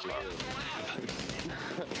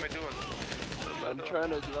 What am I doing? I'm trying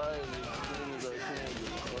to drive as soon as I can to the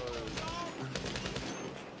car.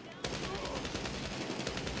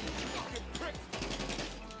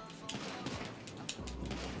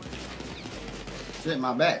 Shit,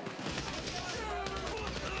 my back.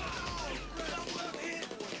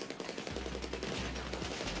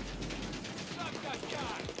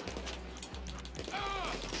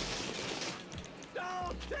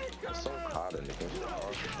 I'm so caught in the game.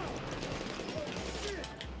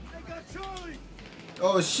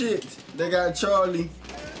 Oh shit, they got Charlie.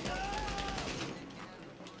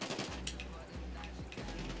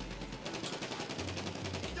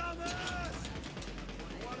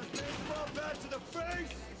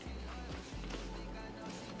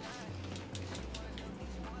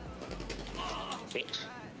 Bitch.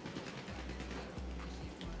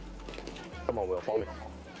 Come on, Will, follow me.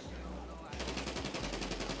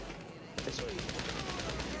 This way.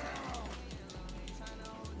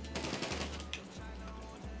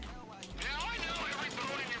 Now I know every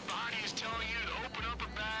bone in your body is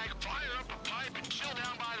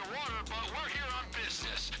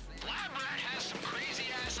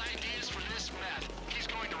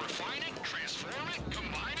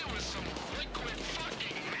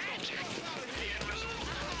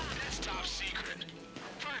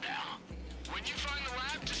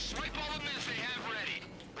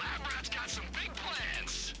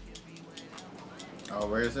Oh,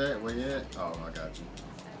 where is that? Where you at? Oh, I got you.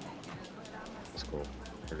 That's cool.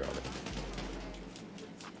 I got it.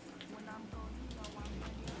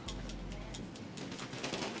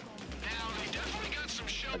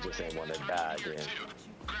 I just ain't want to die again.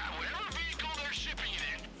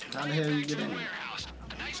 How the hell you get in there?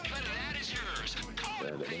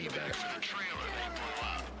 In the back.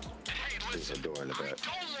 There's a door in the back.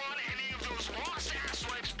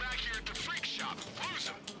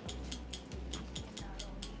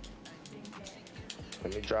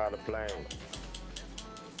 Let me drive the plane.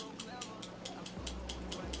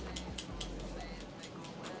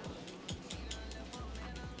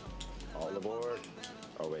 All aboard?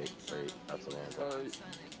 Oh wait, that's the wrong one.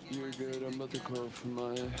 You're good. I'm about to call for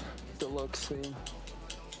my deluxe sale.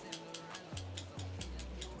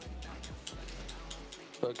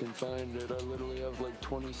 If I can find it, I literally have like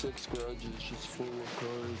 26 garages just full of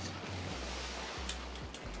cars.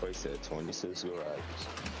 He said 26 garages.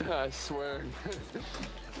 I swear.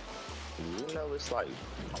 You know it's like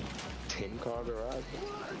 10 car garage.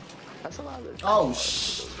 That's a lot of. Oh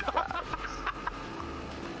shit!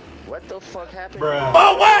 What the fuck happened? Bruh.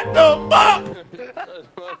 Oh, what the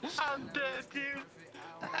fuck? I'm dead, dude.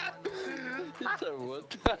 He said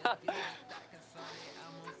what?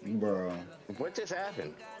 Bro. What just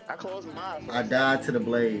happened? I closed my eyes. I died to the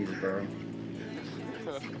blaze, bro.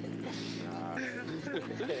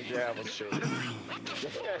 Yeah, I was shit.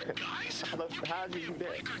 How did you do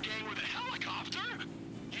that?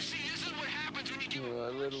 Yeah, I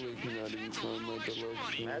literally cannot even find my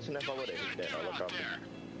deluxe. Imagine if I would have hit that helicopter.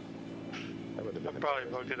 That would have been. I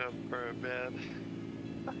probably fucked it up for a bad.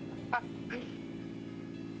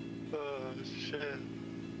 Oh shit.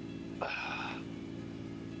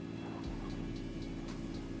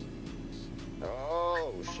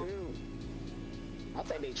 Oh shoot! I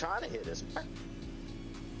think they trying to hit us.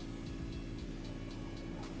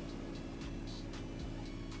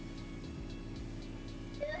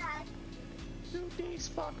 Shoot these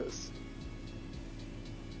fuckers.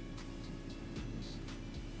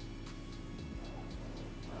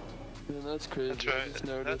 Man, that's crazy. That's right. I just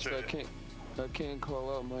noticed That's right. I can't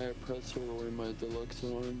call out my oppressor or my deluxe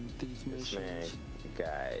on these This man missions.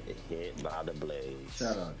 got hit by the blaze.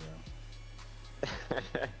 Shut up,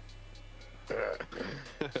 bro.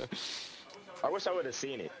 I wish I would have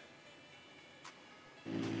seen it.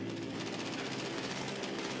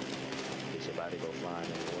 Get your body go flying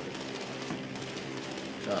in the water.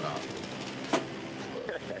 Shut up.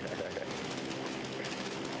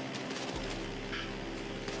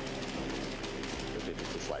 The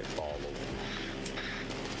bitch just like fall over.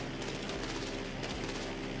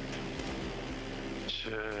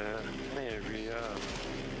 Shit. Maybe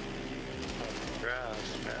grass,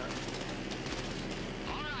 man.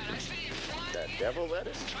 That devil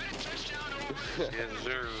lettuce? Yes,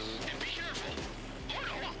 sir.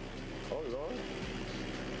 Oh Lord.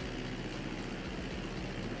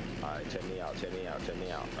 Alright, check me out, check me out, check me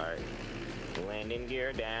out. Alright. Landing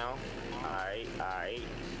gear down. Alright, alright.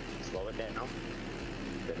 Slow it down.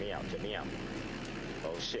 Check me out, check me out.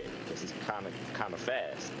 Oh shit, this is kinda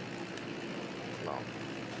fast. No.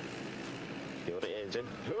 Kill the engine.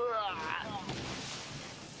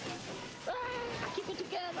 Keep it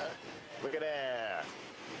together. Look at that.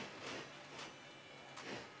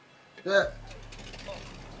 Yeah.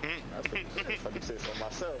 That's what I said for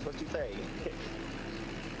myself. What you think?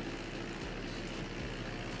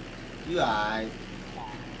 You alright.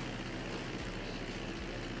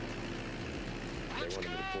 They wanted me to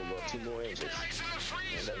pull up 2 more inches.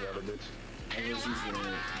 And that other bitch. That's what she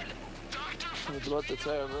said. I was about to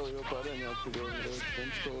say, I really hope I didn't have to go over there.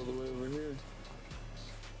 I'm still all the way over here.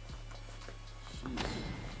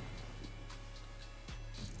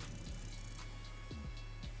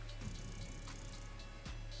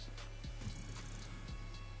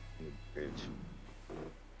 Bitch.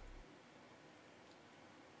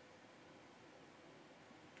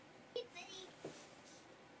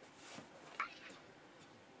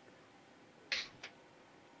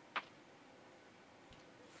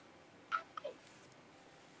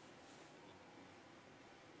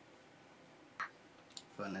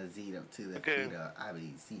 From the zero to the Okay. Peter, I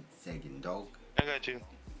be second dog. I got you.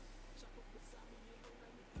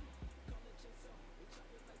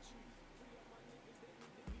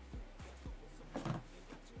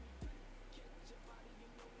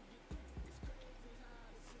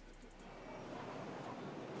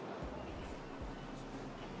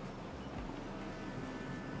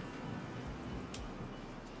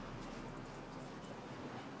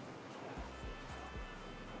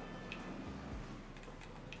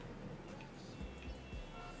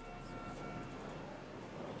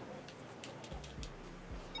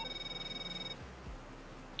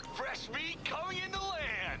 fresh meat coming into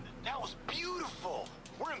land. That was beautiful.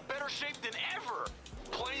 We're in better shape than ever.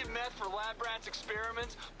 Plenty of meth for lab rats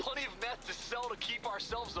experiments, plenty of meth to sell to keep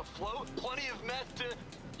ourselves afloat, plenty of meth to,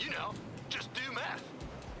 you know, just do meth.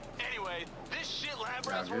 Anyway, this shit lab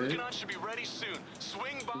rat's working on should be ready soon.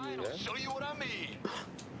 Swing by and I'll show you what I mean.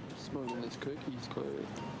 Smoking his cookies, Clay.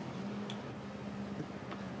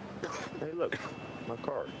 Hey, look, my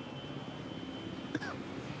card.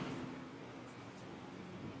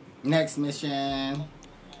 Next mission.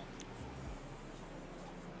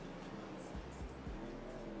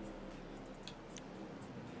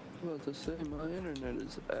 I was about to say, my internet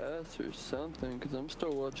is ass or something, because I'm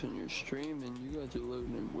still watching your stream and you guys are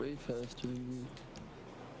loading in way faster than me.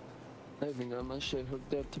 I haven't got my shit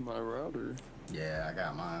hooked up to my router. Yeah, I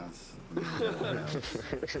got mine. Like,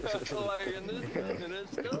 in this thing, it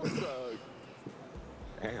still sucks.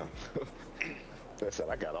 Damn.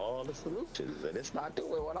 Listen, I got all the solutions, and it's not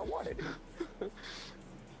doing what I wanted.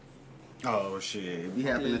 Oh shit, it be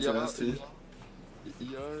happening to us too.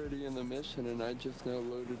 You're already in the mission, and I just now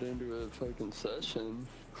loaded into a fucking session.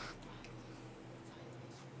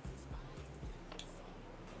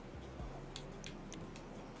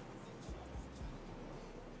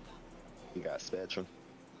 You got Spectrum?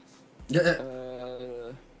 No,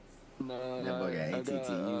 That boy got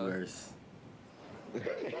ATTU worse.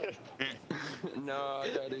 No, I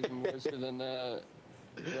got even worse than that.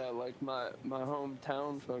 Yeah, like my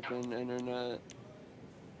hometown fucking internet.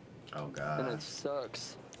 Oh god. And it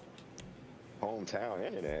sucks. Hometown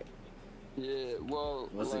internet? Yeah, well,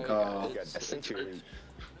 what's like, it called?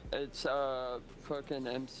 It's fucking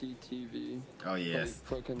MCTV. Oh yes.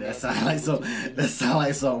 Like, fucking that sound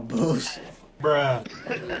like some bullshit. Bruh.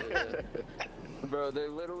 Bro, they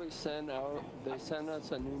literally sent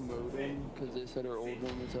us a new modem because they said our old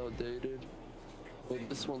one was outdated. But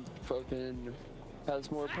this one fucking has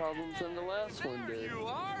more problems than the last one did. You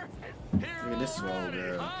are? Look at this swole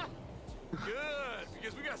girl. Huh? Good,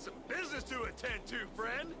 because we got some business to attend to,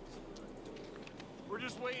 friend. We're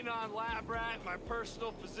just waiting on Lab Rat, my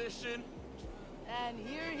personal physician. And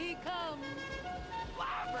here he comes.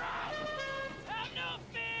 Lab Rat! Have no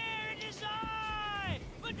fear in his eye!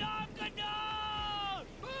 Badonkadon!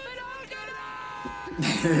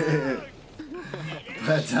 Badonkadon!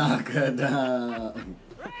 Badonkadon.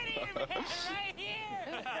 Right here, man! Right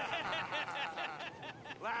here!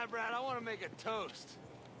 Lab Rat, I want to make a toast.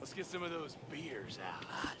 Let's get some of those beers out.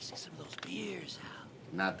 Let's get some of those beers out.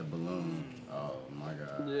 Not the balloon. Oh my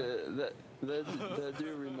god. Yeah, that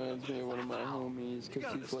dude reminds me of one of my homies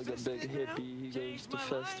because he's like a big hippie. He goes to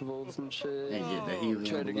festivals and shit. And get the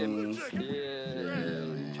helium balloons.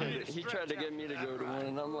 He tried to get me to go to one,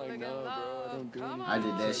 and I'm like, no, bro, I don't do anything. I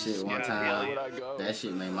did that shit one time. Why would I go? That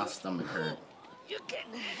shit made my stomach hurt. You're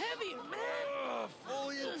getting heavy, man.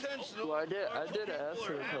 Fully intentional. Well, I did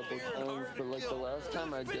acid a couple times, but like the last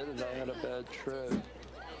time I did it, I had a bad trip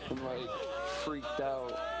and like freaked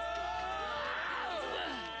out.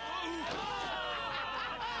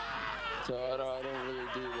 So I don't really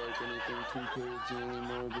do like anything too crazy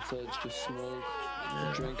anymore besides just smoke,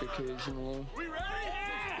 drink occasionally. We ready?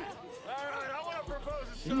 Alright, I want to propose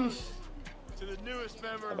a toast to the newest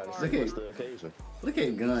member of our Look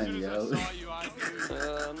at Gun, yo. I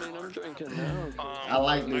mean, I'm drinking now. I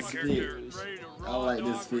like this fit. I like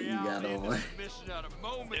this fit you got on. It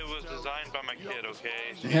was designed by my kid,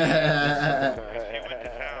 okay? He went to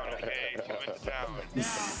town, okay? He went to town.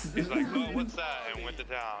 He's like, oh, what's that? And went to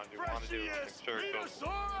town. You want to do like a circle. It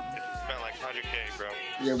spent like 100K, bro.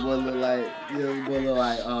 Your boy look like,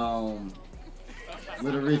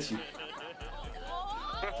 Little Richie.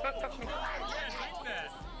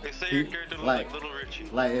 They say your character looks like Little Richie.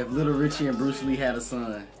 Like if Little Richie and Bruce Lee had a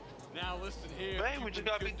son. Now listen here. Hey, we just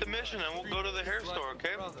gotta beat the mission and we'll go to the hair store,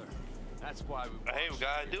 okay? That's why Hey, we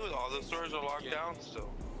gotta do it. All the stores are locked down still.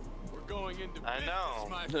 we're going into I know.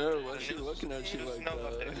 No, why's she looking at you like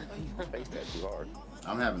that? Thanks that too hard.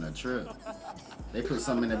 I'm having a trip. They put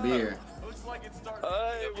something in the beer. Looks like it's starting.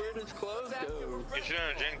 Hey, where'd his clothes go? You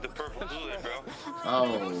shouldn't drink the purple Kool-Aid, bro.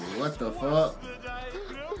 Oh, what the fuck?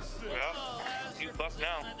 Yeah, you bust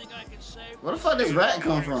now. Where the fuck does rat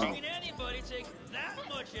come from?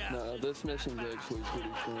 Nah, this mission's actually pretty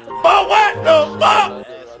fun. But what the fuck?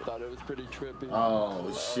 I thought it was pretty trippy.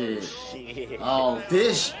 Oh shit. Oh,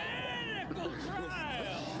 fish.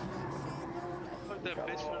 Put that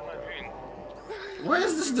bitch on my green.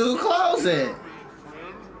 Where's this dude clothes at?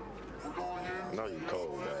 No, you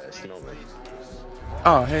cold, snowman.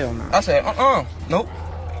 Oh, hell no. I said, nope.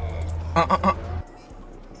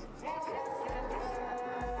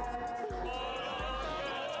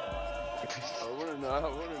 I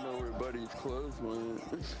wanna know where Buddy's clothes went.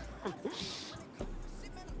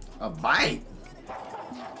 A bite?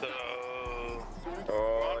 So...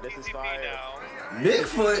 Oh, this is fire.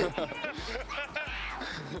 Bigfoot?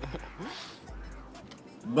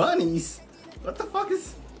 Bunnies? What the fuck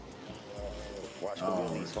is... Watch the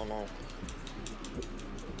wheelies, hold on.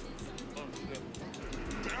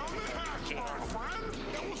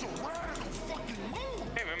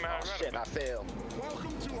 Hey, man, Oh shit, I failed.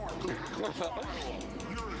 Welcome to our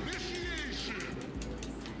your initiation.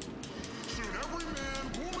 Soon every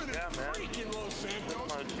man, woman, and freak in Los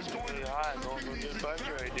Santos is going to high. No one will get bugged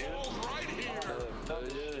right, dude. right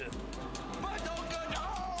here.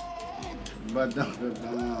 But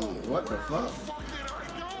what the fuck?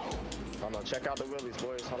 Hold on, check out the wheelies,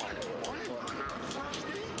 boys. Hold on.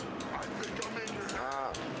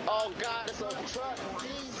 Oh god, it's a truck.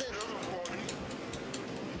 Jesus.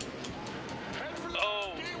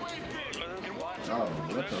 Oh,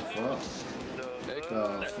 what the fuck? It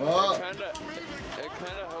kind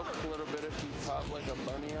of helps a little bit if you pop like a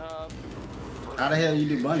bunny hop. How the hell you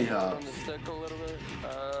do bunny On hops? the stick a little bit.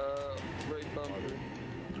 Right bumper.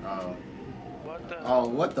 Oh. What the? Oh,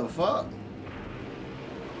 what the fuck?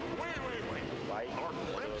 Wait. Are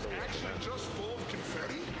lips actually just full of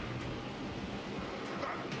confetti?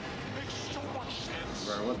 That makes so much sense.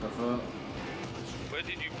 Bro, what the fuck? What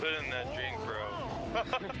did you put in that drink, bro?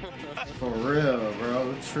 For real,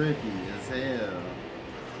 bro. Trippy as hell.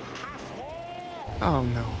 Oh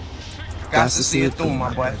no. Got to see it through,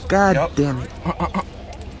 my boy. God damn it.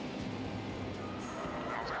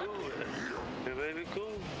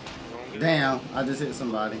 Damn, I just hit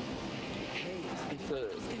somebody. He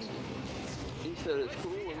said it's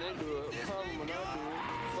cool when they do it. Problem when I do it.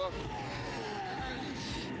 Fuck.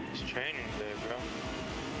 It's training day, bro.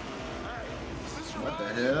 What the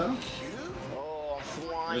hell? Oh, I'm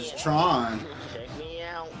flying. It's Tron. Check me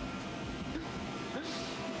out.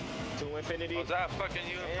 To infinity. Was that fucking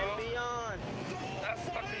UFO? And beyond. That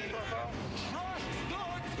fucking UFO?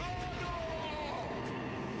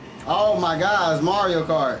 Oh my god, it's Mario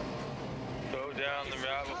Kart. Go down the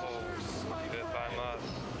rabbit hole if I must.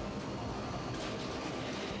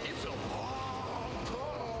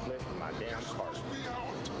 Flip my damn cart.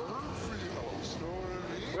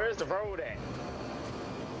 Where's the road at?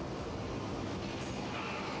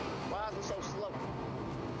 Why is it so slow?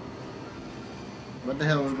 What the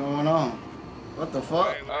hell is going on? What the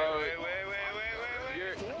fuck? Wait.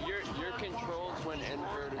 Your controls went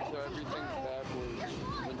inverted, so everything's backwards.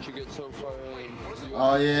 Once you get so far in, you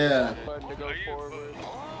Oh yeah. button to go forward.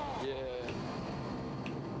 Yeah.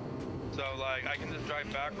 So like I can just drive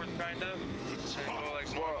backwards kind of and go like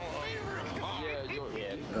normal.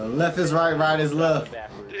 Left is right, right is left.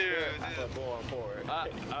 Dude, I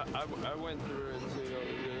went through it and see how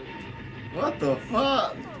it did. What the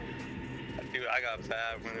fuck? dude, I got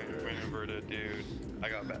bad when inverted, dude. I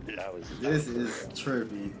got bad. This is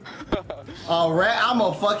trippy. Oh, I'm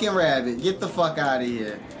a fucking rabbit. Get the fuck out of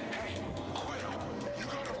here.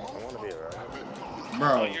 Bro.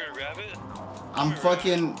 Oh, you're a rabbit? I'm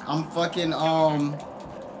fucking,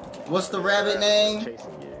 what's the rabbit name?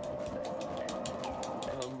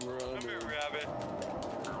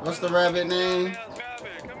 What's the rabbit name?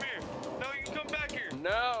 No,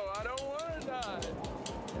 I don't want to die.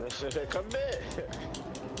 Come here.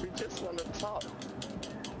 We just want to talk.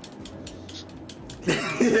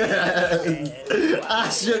 I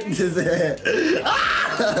shook his head.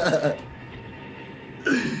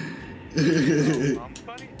 I'm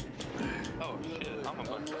funny? Oh shit, I'm a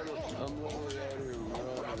bunch.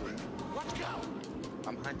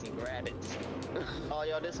 I'm hunting rabbits. Oh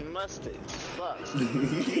yo, this mustard sucks.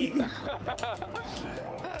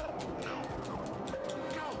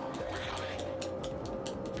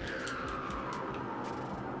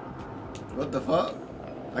 What the fuck?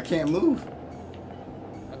 I can't move.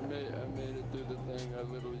 I made it through the thing. I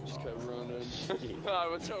literally just kept running. I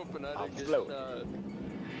was hoping I didn't get floating. shot.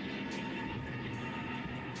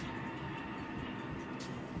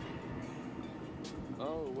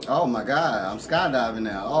 Oh my god, I'm skydiving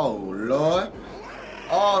now. Oh lord.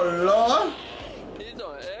 Oh lord. He's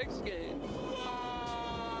on X Games.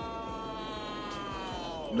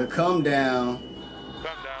 The come down.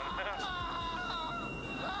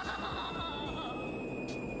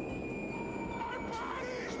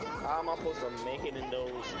 How am I supposed to make it in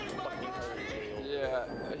those fucking holes?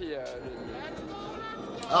 Yeah.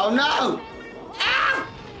 Oh no! Ah!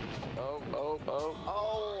 Oh,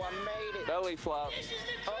 I made it. Belly flop.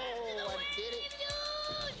 Oh, I did it.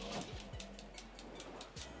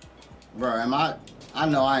 Bro, am I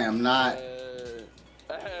know I am not. Hey,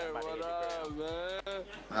 what up, man?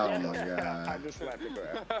 Oh my god. I just slapped the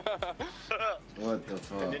ground. What the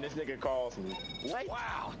fuck? And then this nigga calls me. What?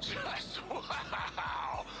 Wow, just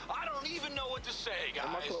wow. I don't even know what to say, guys.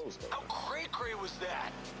 How cray-cray was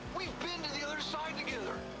that? We've been to the other side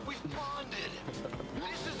together. We've bonded.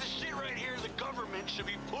 This is the shit right here the government should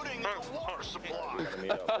be putting in the water supply.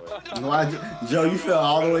 Why, Joe, you fell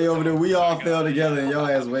all the way over there. We all fell together and your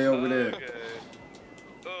ass way over there.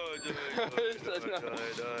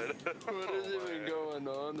 What is even going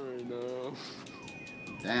on right now?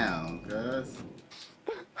 Damn, cuz.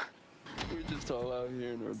 We're just all out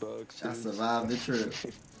here in our boxes. I survived the trip.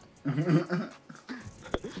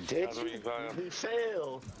 Did you? He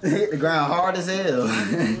fell. Hit the ground hard as hell.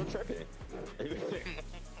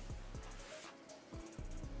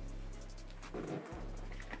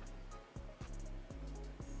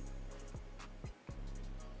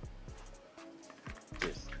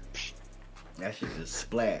 That shit just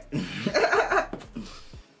splat.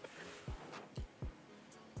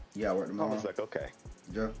 You gotta work tomorrow? I was like, okay.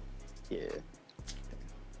 Joe? Yeah.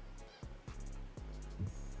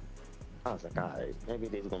 I was like, alright, maybe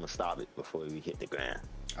they was gonna stop it before we hit the ground.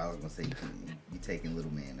 I was gonna say you taking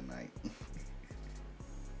little man tonight.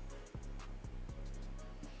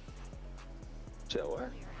 Joe,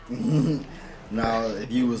 what? No,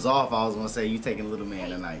 if you was off, I was gonna say you taking little man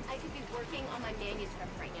tonight. I could be working on my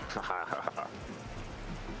manuscript right now.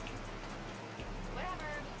 Whatever.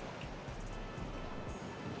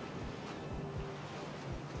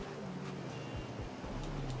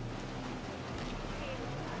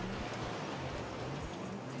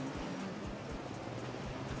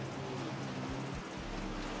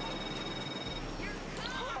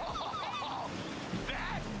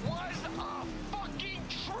 That was a fucking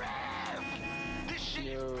trap! This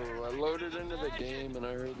shit Yo, I loaded into the game and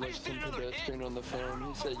I heard like some pedestrian on the phone.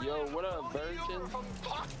 He said, yo, what up, virgin?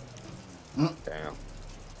 Damn.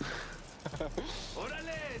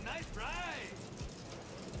 Orale, nice ride.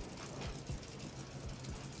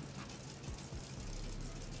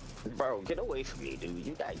 Bro, get away from me, dude.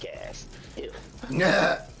 You got gas. Ew.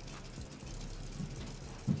 Yeah.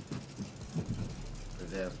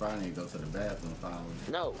 His ass probably need to go to the bathroom finally.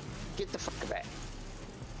 No, get the fuck back.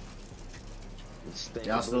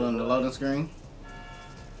 Y'all still in the loading screen?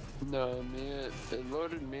 No, it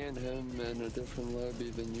loaded me and him in a different lobby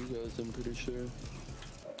than you guys, I'm pretty sure.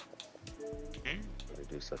 They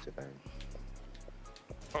do such a thing.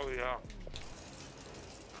 Oh yeah.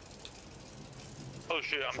 Oh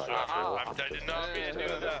shit, I'm sorry. I did not mean to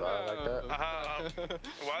do that.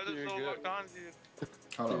 Why is it so locked on to you?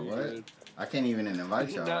 Hold on, what? I can't even invite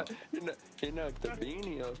y'all. He knocked the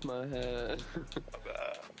beanie off my head.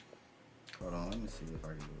 Hold on, let me see if I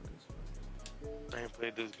can do it this way. I ain't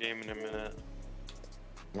played this game in a minute.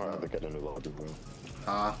 Well, I have to get in the lobby, bro.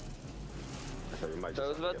 So you might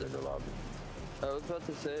just get in the lobby. I was about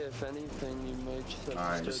to say, if anything, you might just have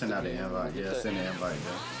Alright, just send out the invite. Yeah, send the invite,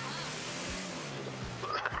 yeah.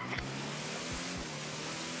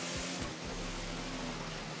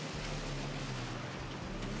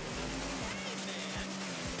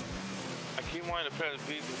 I keep wanting to press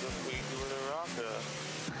B because that's what you do with a rocket.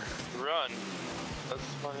 Run. That's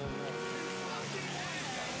funny.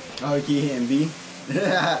 Oh, you keep hitting B?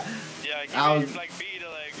 Yeah, I keep was, like B to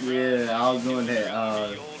like. Yeah, I was doing that.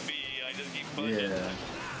 Yeah,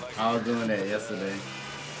 I was doing that yesterday.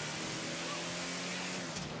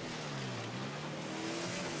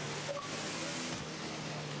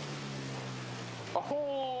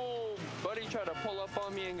 Oh, buddy tried to pull up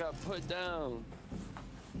on me and got put down.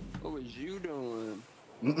 What was you doing?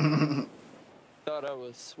 Thought I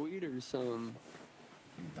was sweet or something.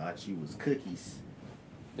 Thought you was cookies.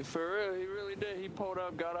 And for real, he really did. He pulled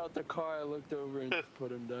up, got out the car, I looked over and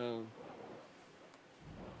put him down.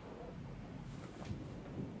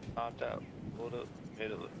 Popped out, pulled up,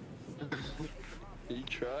 made it look. He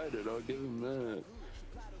tried it, I'll give him that.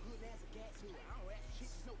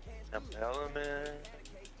 Element.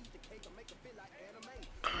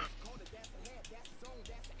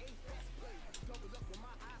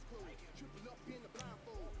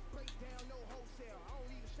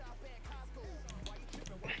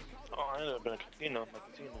 Oh, I ended up in a casino. My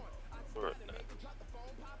casino.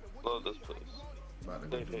 Love this place. About to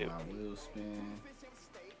go do my wheel spin.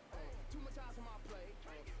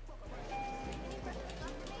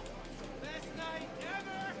 Best night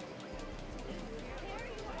ever!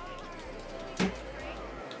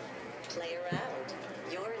 Play around.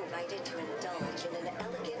 You're invited to indulge in an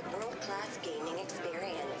elegant world-class gaming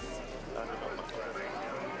experience.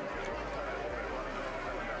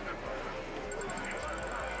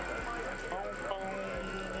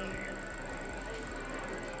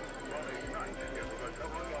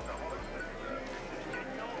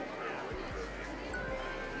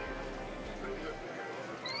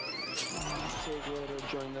 glad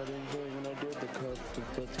I joined that invite when I did the cup,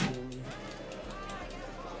 if that's kill me.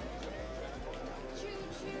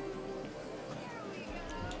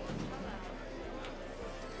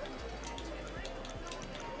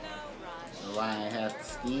 So I ain't have to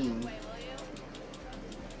scheme.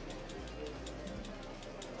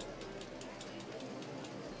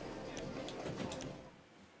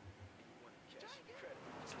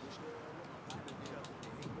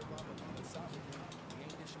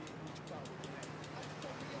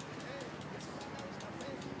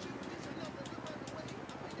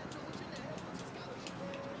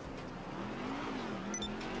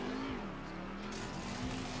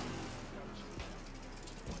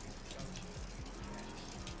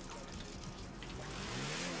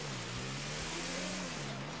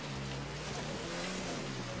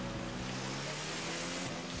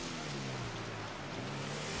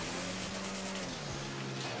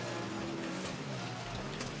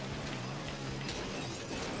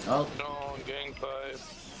 Oh. No, gang fight.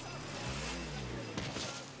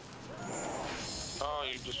 Oh,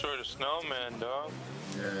 you destroyed a snowman, dog.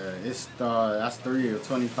 Yeah, it's that's 3 of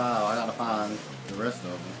 25. I gotta find the rest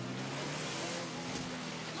of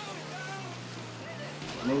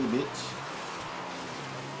them. Move, bitch.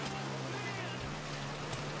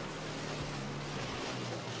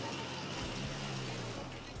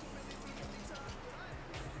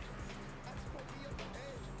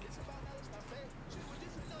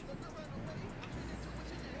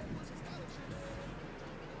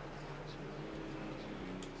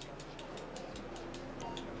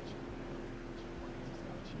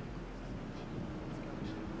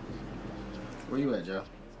 Where you at, Joe?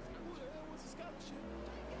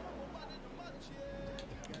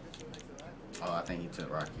 Oh, I think he took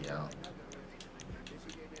Rocky out.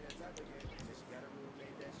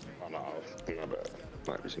 Oh no, my bad.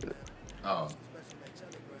 Might be seeing it. Oh.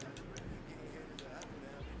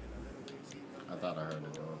 I thought I heard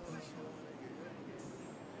the door open.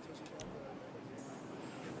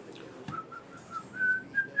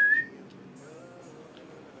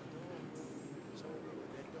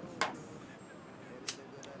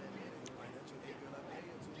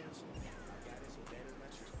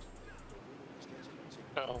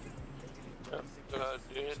 Oh.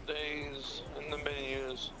 You hit days in the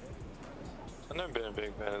menus. I've never been a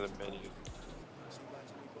big fan of the menu.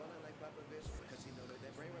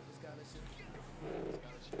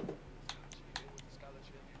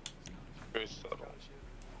 Very subtle.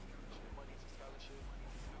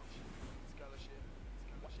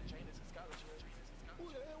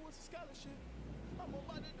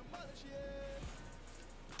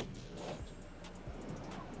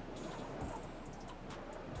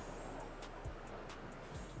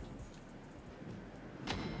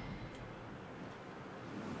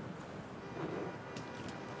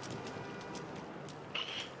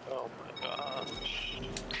 Oh my gosh.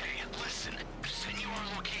 Hey, listen. Send you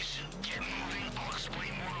our location. Get moving. I'll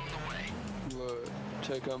explain more on the way. Look,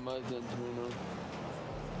 check out my Zentuno.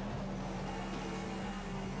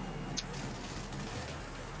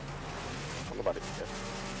 Don't nobody care.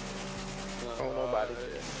 Don't nobody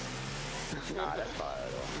care. Nah, that's fire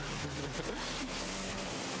though.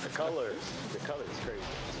 The color is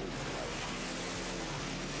crazy.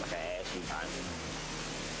 Like an ashy diamond.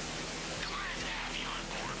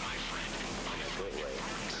 Good way, you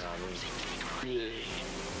know what I mean? Yeah.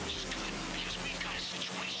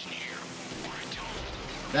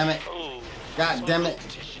 Damn it. God damn it.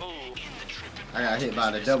 I got hit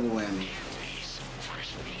by the double whammy.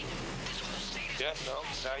 Yeah, no.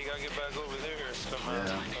 Now you gotta get back over there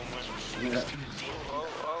somehow. Yeah. Somewhere.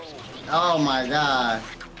 Oh my god.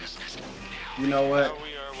 You know what? Now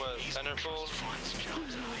we are what? Centerfold?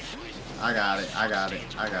 I got it.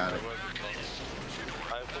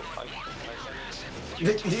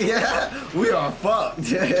 Yeah, we are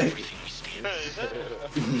fucked.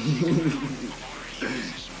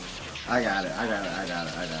 I got it. I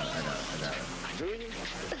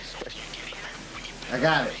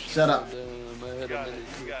got it. Shut up. You got it.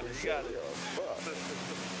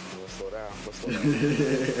 Let's slow down.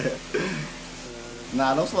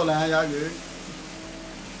 Nah, don't slow down. Y'all good.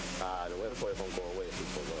 Nah, the weather boy gonna go away if we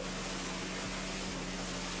pull up.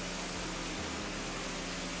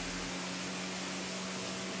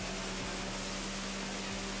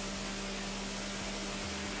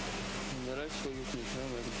 That actually gives me time.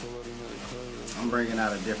 I can pull out another car. I'm bringing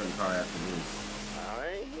out a different car after this.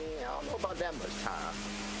 I don't know about that much time.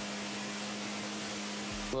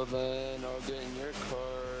 Well then, I'll get in your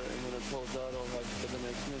car, and when it pulls out, I'll have to get the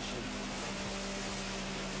next mission.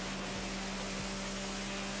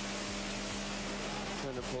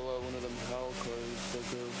 Trying to pull out one of them Howl cars that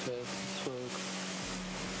go fast as fuck.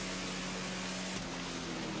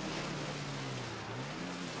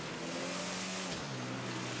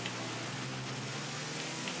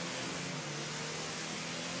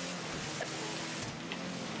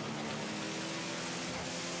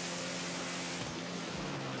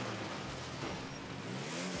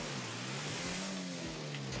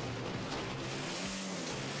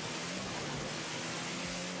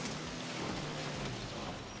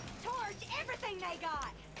 they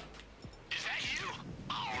got. Is that you?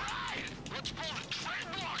 Alright! Let's pull the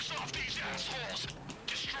dreadlocks off these assholes!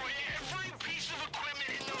 Destroy every piece of equipment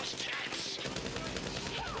in those tents!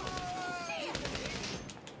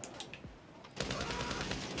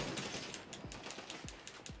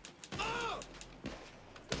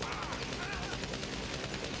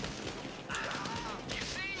 You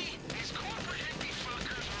see, these corporate hippie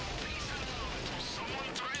fuckers will lease it alone until someone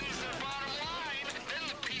threatens their bottom line. Then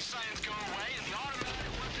the peace signs go away and the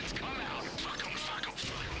automatic weapons come out. Fuck 'em, fuck 'em,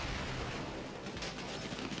 fuck 'em.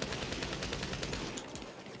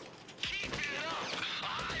 Keep it up!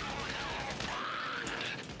 I want hell burned!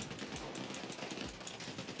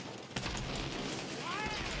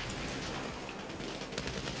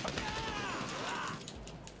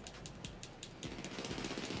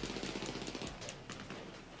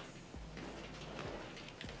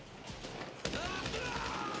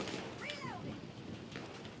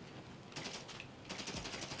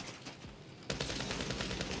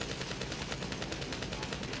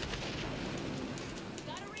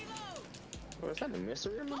 Oh, is that a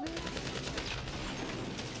mystery in my head?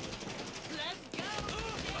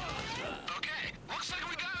 Okay, looks like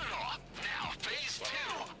we got it all. Now, phase 2.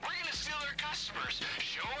 We're gonna steal their customers.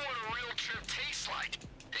 Show them what a real trip tastes like.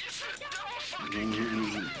 It's a double fucking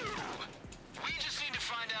coup. We just need to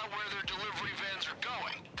find out where their delivery vans are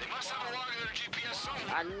going. They must have a log of their GPS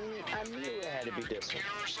somewhere. I knew it had to be this one.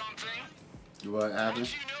 Or something. What happened?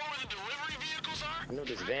 You know where the delivery vehicles are? I knew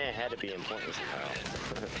this van had to be important somehow.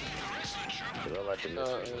 They look like the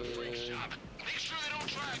mystery. Make sure they don't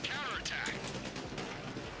try a counterattack.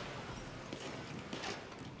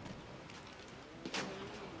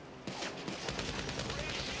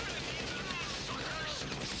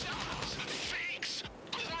 Fakes!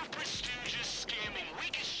 Corporate stooges scamming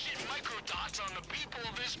weak as shit microdots on the people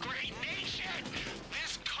of this great nation!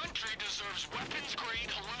 This country deserves weapons-grade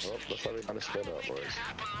hallucinogens. Well, looks like we got to split up, boys.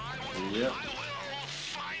 Yep. I will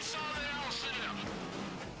find something else in him.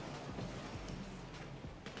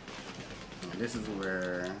 This is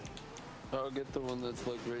where I'll get the one that's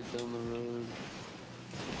like right down the road.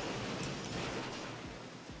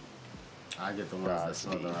 I get the ones that's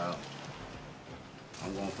further out.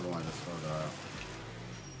 I'm going for the ones that's further out.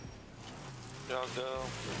 Y'all go.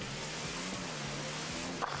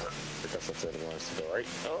 I guess I said he wants to go right.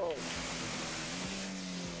 Oh.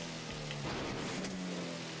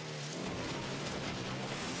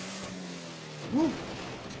 Woo.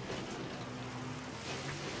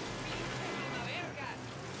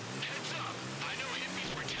 Heads up! I know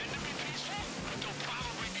hippies pretend to be peaceful, but they'll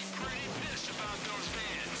probably be pretty pissed about those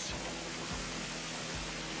vans.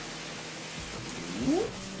 Woo.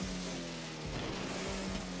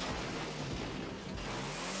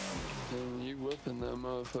 And you whipping that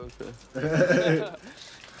motherfucker.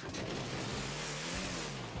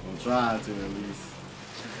 I'm trying to at least.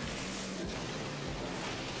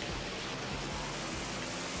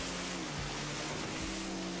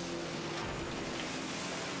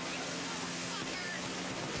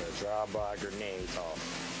 Drive-by grenade toss.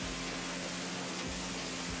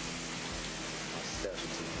 My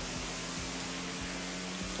specialty.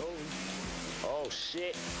 Oh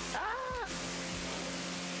shit. Ah!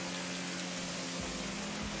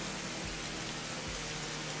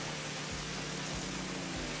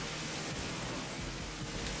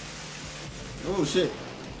 Oh shit.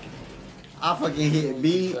 I fucking hit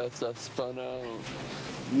B. That's a spun out.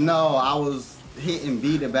 No, I was hitting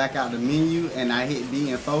B to back out the menu, and I hit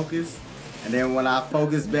B and focus. And then when I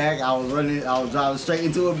focused back, I was driving straight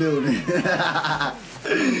into a building.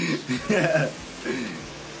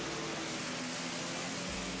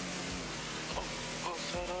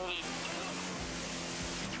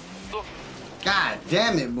 God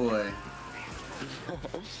damn it, boy.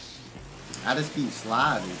 I just keep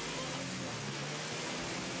sliding.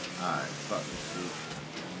 Alright, fuck this shit.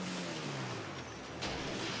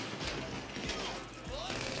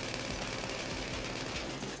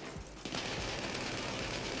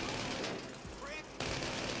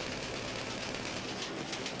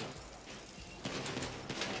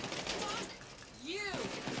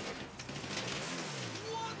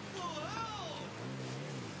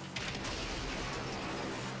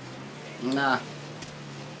 Nah.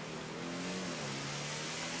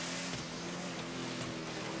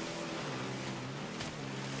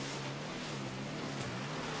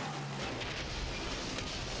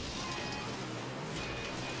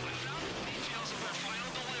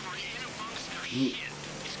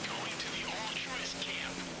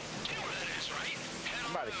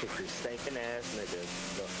 I'm about to kick this stinking ass nigga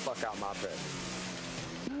the fuck out my bed.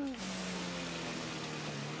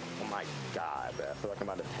 Oh my god, bro. I feel like I'm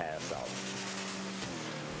about to pass out.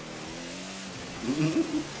 You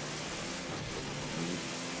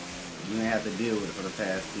ain't have to deal with it for the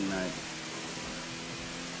past 2 nights.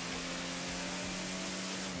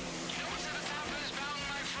 You know what's at the top of this mountain,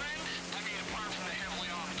 my friend? I mean, apart from the heavily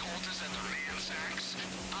armed cultists and the ransacks,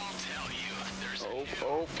 I'll tell you, there's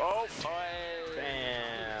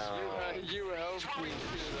Damn. You helped me.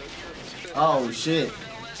 Oh shit!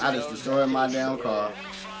 I just destroyed my damn car.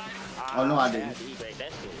 Oh no, I didn't.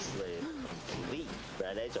 That shit slid. Leak,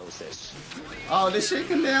 bro. That joke says. Oh, this shit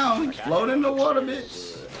can down. Float in the water,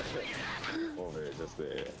 bitch.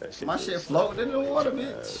 My shit floated in the water,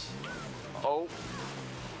 bitch. Oh.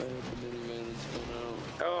 The minivan is coming out.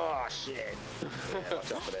 Oh shit. Yeah,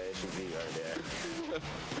 watch out for that SUV right there.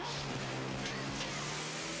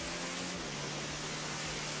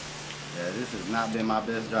 Yeah, this has not been my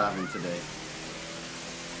best driving today.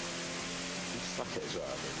 Fuck that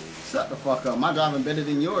driving, dude. Shut the fuck up. My driving better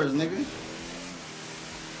than yours, nigga.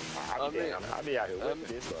 I'll be out here with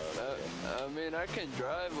this one. I mean, I can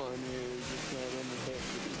drive on here, just not on the top of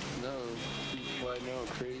the snow. People I know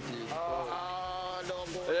crazy as fuck. Oh, no,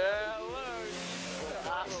 boy. Yeah,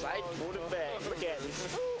 look. Sight, move it back. Look at this.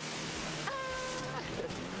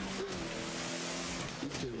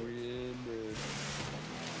 It's a weird.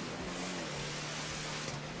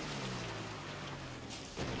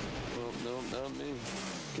 Well, no, not me.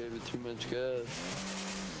 Gave it too much gas.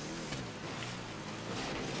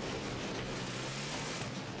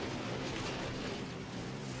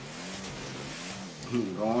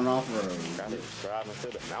 Going off road. Got it driving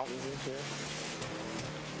through the mountains and shit.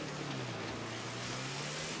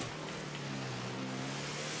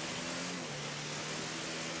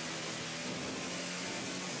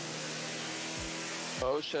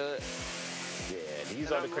 Oh shit. Yeah, these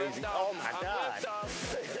are the crazy. Oh my god.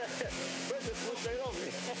 Where's this flew straight over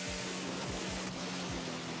me?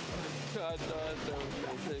 I thought that was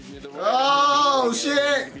gonna take me the way. Oh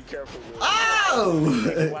shit! Be careful, Will.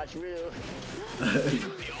 Oh! Watch Will. Oh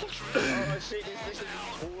shit, this is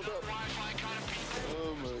pulled up.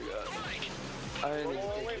 Oh my god. I didn't even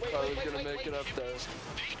think the car was gonna make it up there. I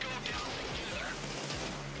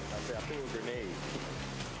said I threw a grenade.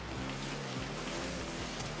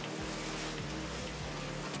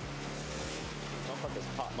 Motherfuckers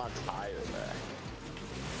popped my tire back.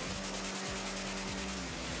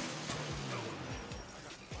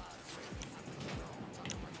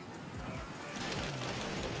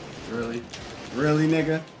 Really? Really,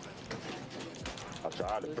 nigga? I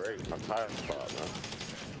tried to brake. My tire's popped, man.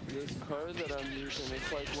 This car that I'm using,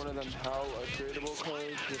 it's like one of them HAL upgradable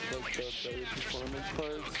cars with like the better performance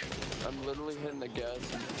parts. I'm literally hitting the gas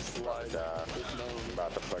and slide. I'm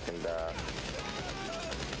about to fucking die.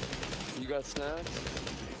 You got snacks?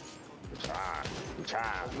 I'm trying.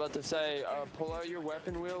 I was about to say, pull out your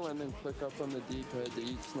weapon wheel and then click up on the D-pad to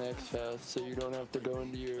eat snacks fast so you don't have to go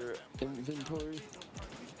into your inventory.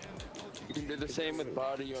 You can do the same with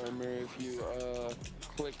body armor if you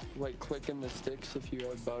click in the sticks if you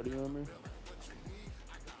have body armor.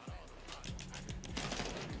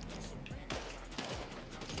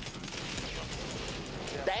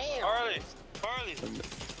 Damn! Harley! Harley! Come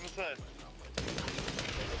inside.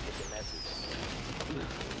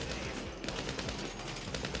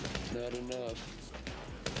 Not enough.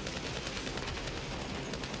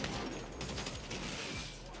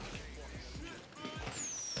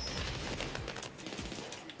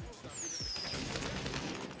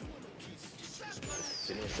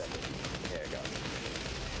 Give me a second. There it goes.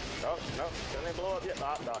 Oh, no, don't they blow up yet?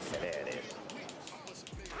 Oh, no, there it is.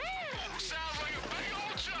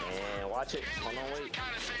 And watch it. Hold on, wait.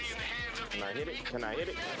 Can I hit it? Can I hit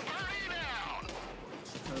it?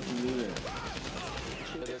 How do you do that?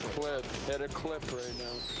 Hit a clip right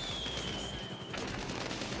now.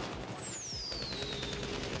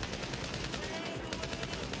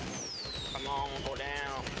 Come on, go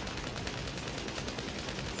down.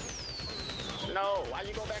 No, why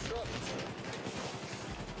you go back up?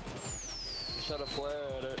 Shut a flare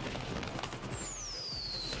at it.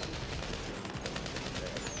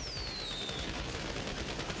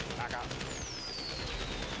 Knock out.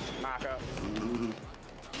 Knock up.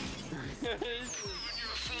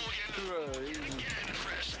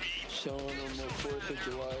 Showing them the 4th of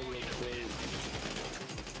July real quick.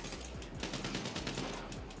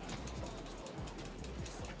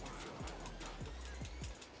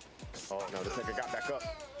 Oh no, this nigga got back up.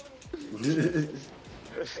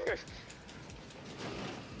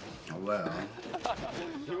 Well.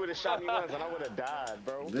 He would have shot me once and I would have died,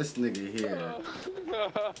 bro. This nigga here.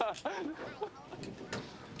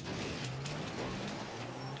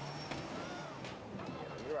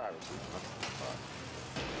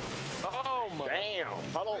 Oh my Damn. Damn.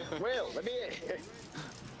 Hold on. Will, let me in.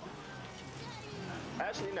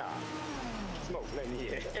 Actually, nah. Smoke, let me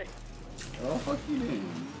in. Oh, fuck you then.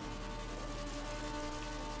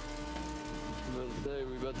 Today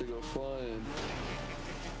we about to go flying.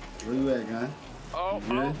 Where you at, gun? Oh, You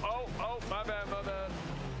good? my bad.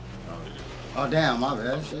 Oh, damn, my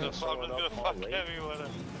bad. I'm Shit. just gonna fuck heavy with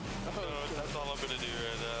it. That's all I'm gonna do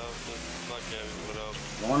right now. Just fuck heavy with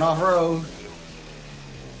him. Going off road.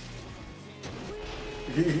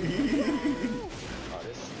 Oh,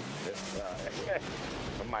 this,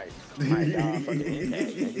 I might fucking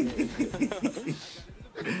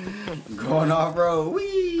Going off road.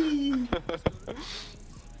 Whee!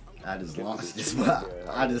 I just launched this spot.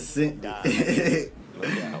 I just sent it.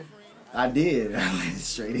 I did. I went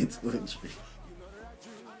straight into a tree.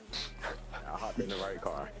 I hopped in the right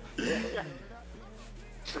car.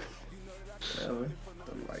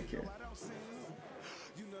 Don't like it.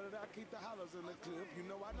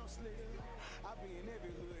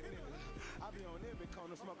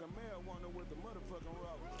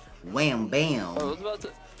 Wham bam. I was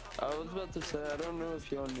about to say, I don't know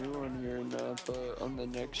if y'all knew on here or not, but on the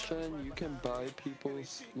next gen, you can buy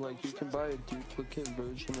people's, like, you can buy a duplicate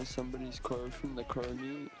version of somebody's car from the car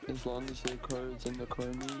meet, as long as their car is in the car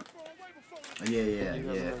meet. Yeah,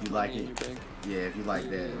 if you like it. Yeah, if you like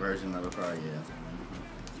that version of the car, yeah.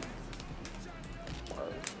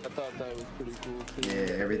 I thought that was pretty cool, too.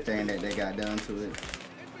 Yeah, everything that they got done to it.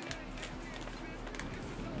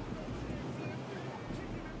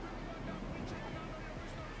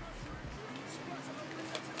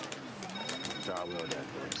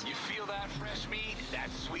 You feel that fresh meat? That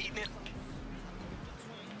sweetness?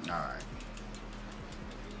 Alright.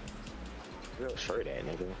 Real shirt at,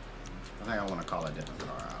 nigga. I think I want to call a different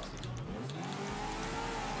car out.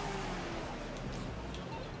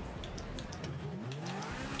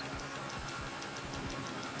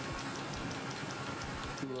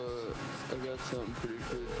 Look, I got something pretty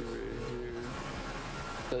crazy right here.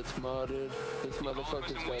 That's modded. This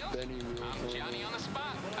motherfucker's got Benny wheels on it. On the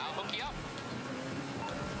spot. I'll hook you up.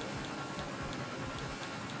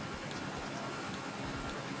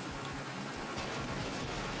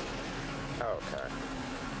 Okay.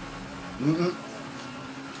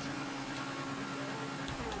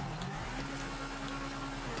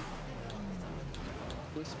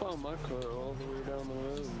 They spawned my car all the way down the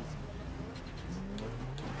road.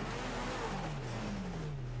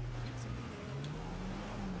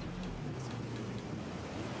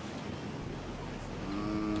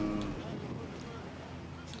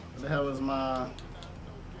 What the hell is my...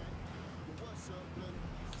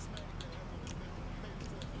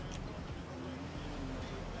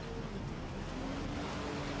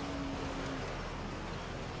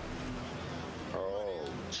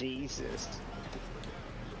 Jesus.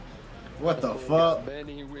 What the fuck?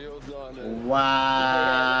 Benny wheels on it. Wow.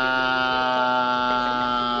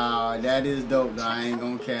 That is dope though, I ain't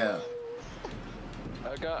gonna cap.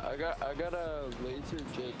 I got a laser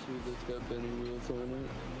jet too that's got Benny wheels on it.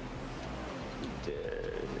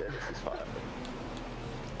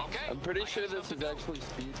 Okay. I'm pretty sure this is actually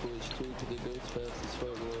speed glitch too, because it goes fast as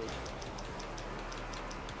fuck.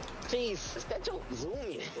 Jesus, that joke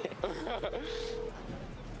zooming.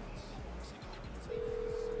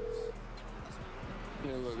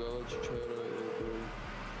 Yeah, look, I'll let you try it out real quick.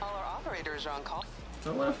 All our operators are on call. So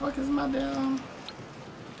where the fuck is my damn...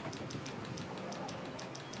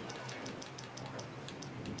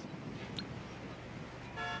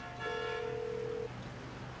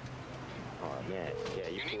 Oh man, yeah,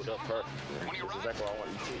 you pulled up perfect. That's exactly what I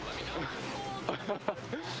wanted to see.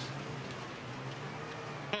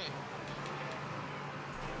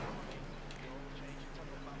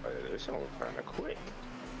 This one was kind of quick.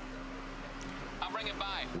 I'll bring it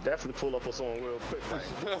by. Definitely pull up on someone real quick.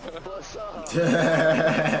 Like, what's up?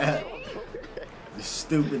 You're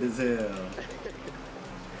stupid as hell.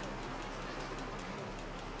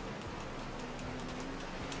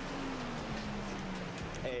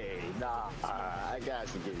 Hey, nah, I got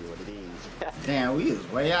to give you one of these. Damn, we is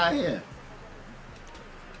way out here.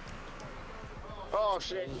 Oh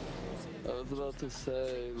shit. I was about to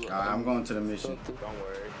say. Alright, I'm going to the mission. Don't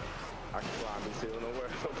worry. I can climb and seal, no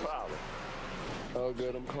worry, no problem. Oh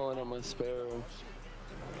good, I'm calling on my Sparrow.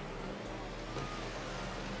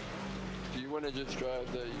 If you want to just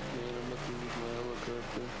drive that, you can. I'm about to use my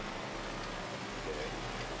helicopter.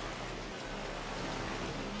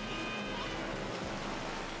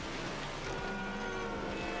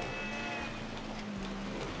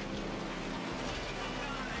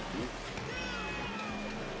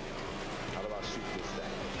 How do I shoot this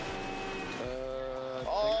thing?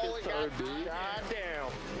 I think it's RB. God damn.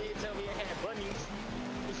 You didn't tell me it had bunnies.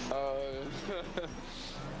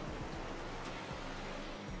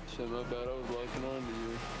 shit, my bad. I was locking on to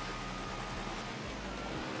you.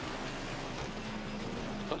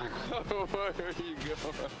 Where are you going?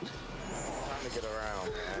 I'm trying to get around,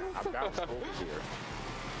 man. I bounced over here.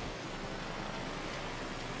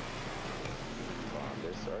 On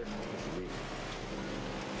this side.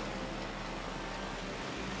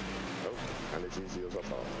 Oh, and it's easy as I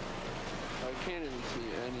thought. I can't even see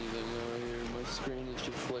anything out here. My screen is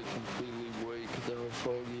just like completely white because of how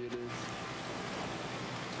foggy it is.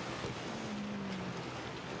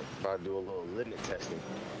 If I do a little limit testing,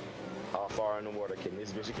 how far in the water can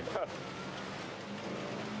this bitch go?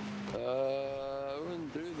 I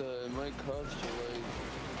wouldn't do that. It might cost you like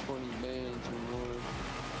 20 bands or more.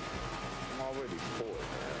 I'm already poor,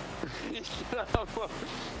 man.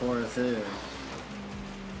 Poor as hell.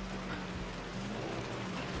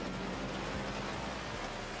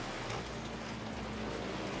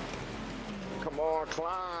 Come on,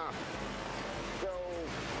 climb. Go.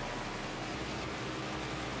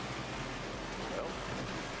 Well,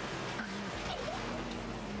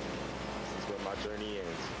 this is where my journey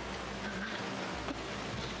ends.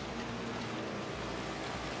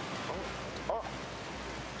 Oh.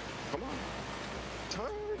 Come on.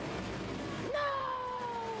 Turn.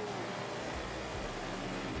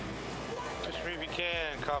 Push me if you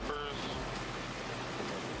can, coppers.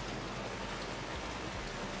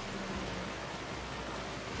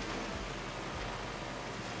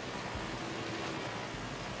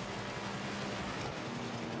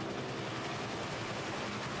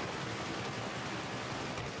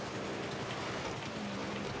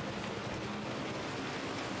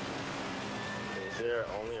 Is there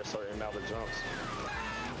only a certain amount of jumps?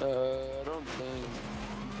 I don't think.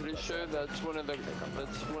 I'm pretty sure that's one of the.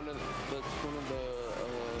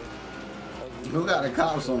 Who got the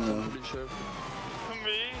cops on them? Pretty sure.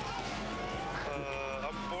 Me?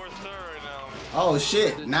 I'm 4th right now. Oh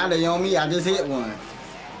shit! Now they on me. I just hit one.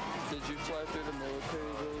 Did you fly through the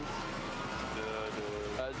military base?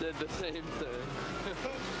 Yeah, I did the same thing.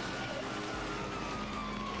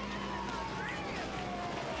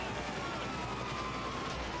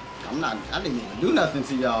 I didn't even do nothing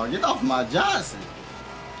to y'all. Get off my Johnson.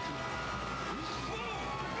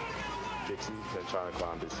 Dixie's been trying to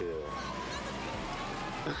climb this hill.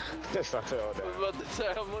 That's not all that. I was about to say,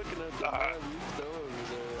 I'm looking at the map. You still over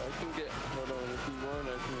there. I can get. Hold on, if you want, I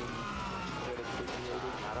can get a picture of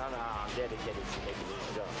it. I'm dedicated to making this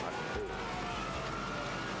jump. I can do it.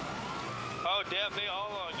 Oh, damn, they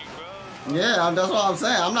all on you, bro. Yeah, that's what I'm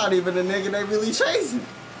saying. I'm not even the nigga they really chasing.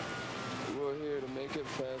 We're here to make it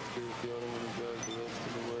faster if y'all don't want to drive the rest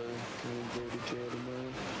of the way. And go to jail to my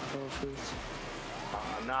office.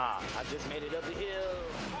 Nah, I just made it up the hill.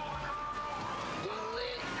 Do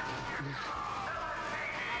it.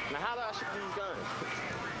 Now, how do I shoot these guns?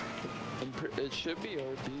 It should be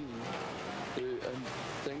RD. I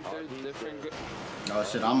think there's different. Oh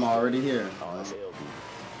shit, I'm already here. Oh, that's LB.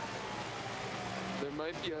 There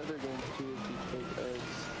might be other guns too if you take X.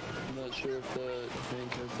 I'm not sure if that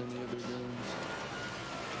tank has any other guns.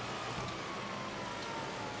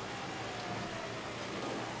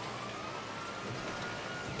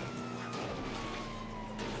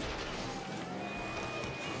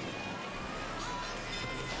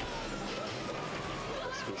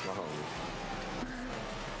 Excuse my homie.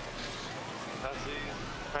 I see you.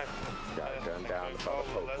 Got a gun down the Oh,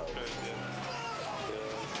 that's good,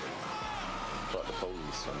 Fuck the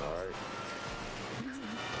police, I'm alright.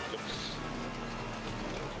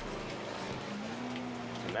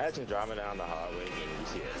 Imagine driving down the highway and you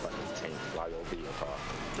see a fucking tank fly over your car.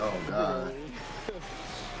 Oh god.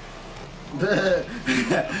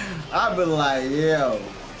 I've been like, yo.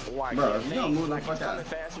 Why, bro, you don't move the fuck out.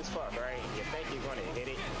 Fast as fuck, right? You think you're gonna hit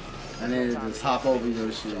it, and then just hop over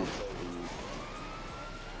your shit.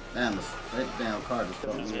 Damn, that damn car just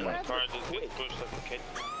fucked me up. Car just gets pushed like a kid.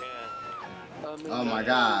 Oh my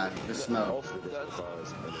god, the smell.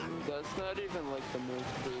 That's not even like the most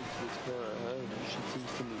craziest car I have. You should see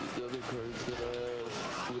some of these other cars that I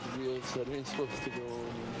have with wheels that ain't supposed to go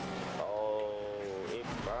on. Oh, it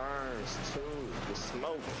burns too. The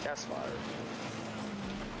smoke, that's fire.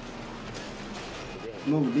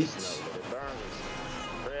 Move, bitch. It burns.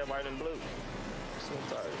 Red, white, and blue.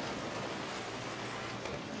 So tired.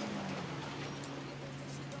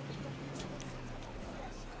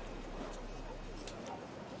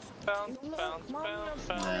 Bounce, bounce, bounce,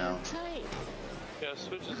 bounce. Now. Yeah,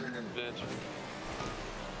 switches in this bitch.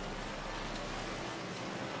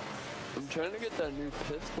 I'm trying to get that new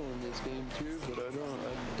pistol in this game too, but I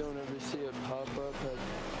don't ever see it pop up at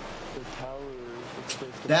the tower.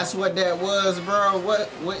 That's what that was, bro.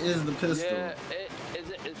 What is the pistol? Yeah,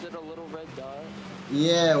 is it a little red dot?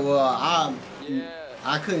 Yeah, well, Yeah.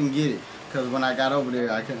 I couldn't get it because when I got over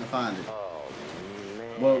there, I couldn't find it. Oh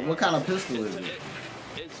man. Well, what kind of pistol is it?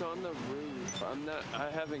 It's on the roof. I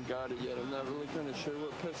haven't got it yet. I'm not really kind of sure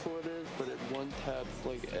what pistol it is, but it one taps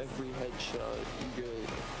like every headshot you get.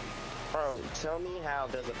 Bro, tell me how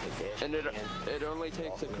does a pedestrian... And it only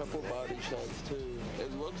takes a couple body shots too.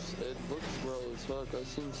 It looks raw as fuck. I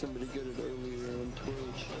seen somebody get it earlier on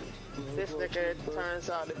Twitch. This nigga turns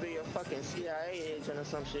out to be a fucking CIA agent or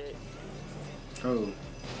some shit. Oh.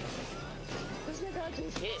 This nigga I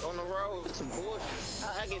just hit on the road with some bullshit.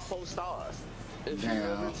 I get 4 stars. If you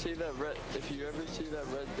ever see that red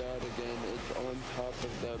dot again, it's on top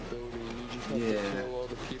of that building. You just have to kill all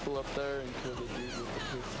the people up there and kill the dude with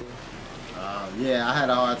the pistol. Yeah, I had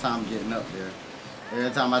a hard time getting up there. Every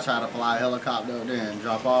time I tried to fly a helicopter up there and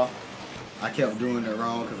drop off, I kept doing it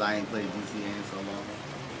wrong because I ain't played GTA in so long.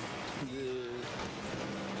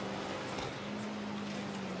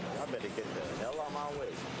 I better get the hell out my way.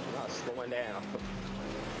 I'm not slowing down.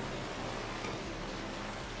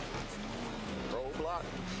 Roadblock?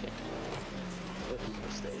 What a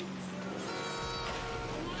mistake.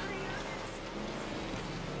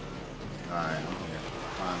 Alright, I'm here.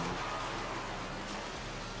 Finally.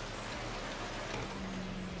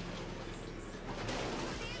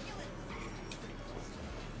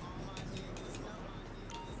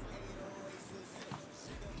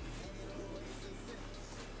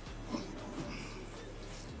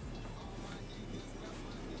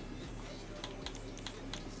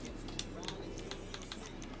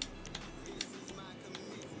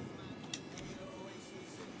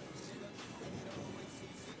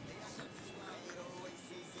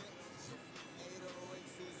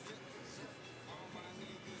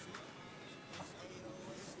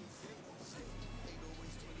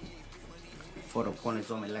 For the pointers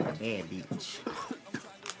on me like a bad bitch.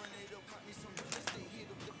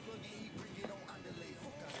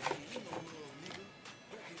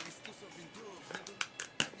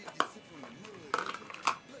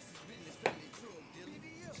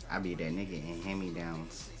 I be that nigga in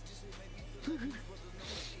hand-me-downs.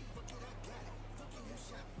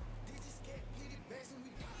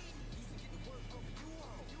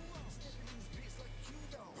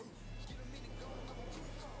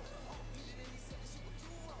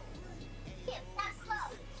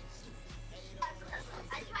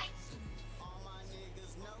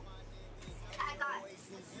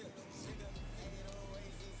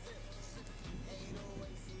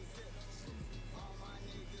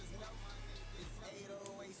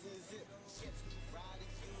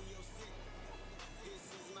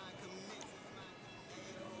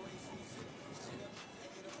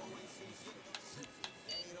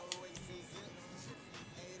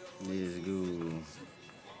 Let's go.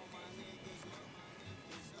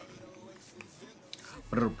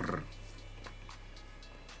 Brr, brr.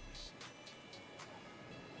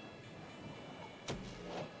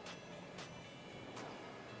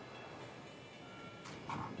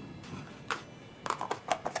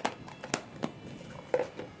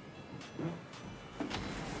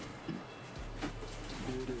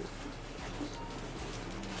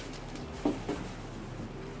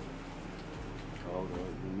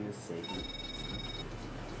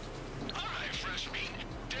 Alright, fresh meat.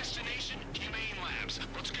 Destination, Humane Labs.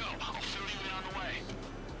 Let's go. I'll fill you in on the way.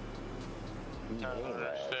 I don't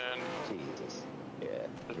understand. Jesus. Yeah.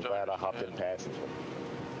 I'm glad I hopped in passenger.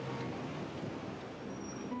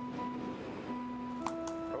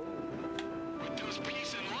 With those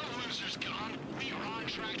peace and love losers gone, we are on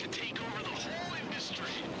track to take over the whole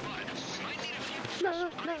industry. But we might need a few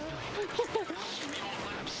professional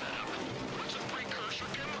lab setup. What's a precursor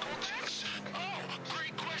chemical mix? Oh,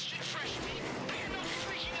 great question, fresh meat. I have no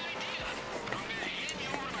freaking idea. I'm gonna hand you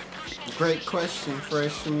over to my personal Great question,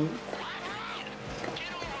 fresh meat.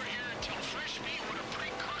 Get over here and tell fresh meat what a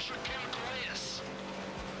precursor chemical is.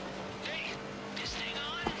 Hey, this thing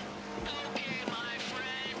on? Okay, my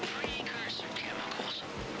friend, precursor chemicals.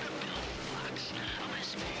 They're built flux. I'm gonna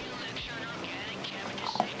spare you a lecture on organic chem and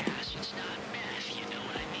just say acid's not meth, you know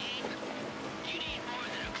what I mean? You need more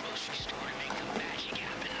than a grocery store to make the magic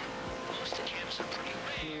happen. Most of chems are pretty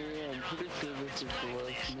rare. Yeah, I'm pretty sure this is the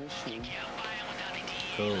last mission.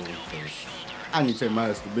 Cool. I need to take my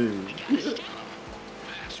ass to bed.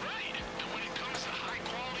 That's right. And when it comes to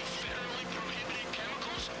high-quality, federally prohibited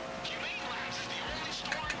chemicals, Humane Labs is the only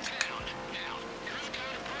store in town. Now, you're the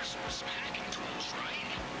kind of person with smacking tools, right?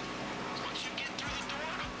 Once you get through the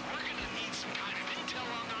door, we're gonna need some kind of intel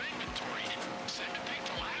on their inventory. Send a pic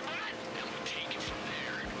to Lab Rat, and we'll take it from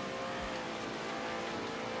there.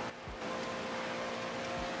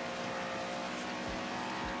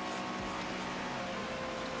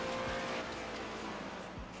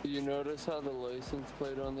 You notice how the license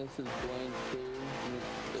plate on this is blank too?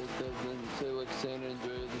 It doesn't say like San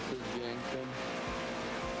Andreas, it says YungAceington.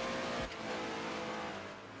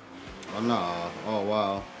 Oh no. Oh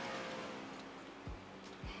wow.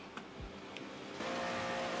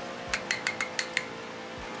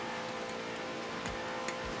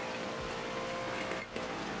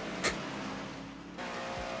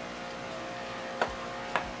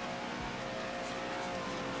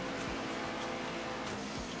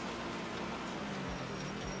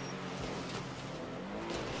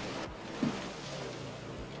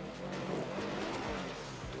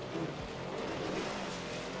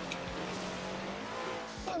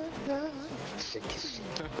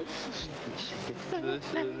 This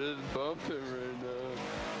shit is bumping right now.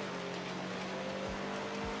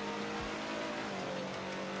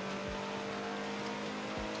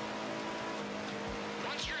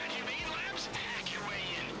 Once you're at Humane Labs, hack your way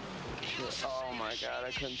in. Oh my god,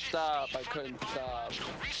 I couldn't stop. I couldn't stop.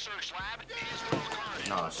 Research lab is well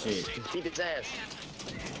guarded. Oh shit. Beat his ass.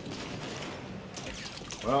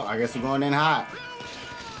 Well, I guess we're going in hot.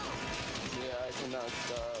 Yeah, I cannot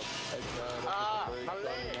stop. I tried. I put the brakes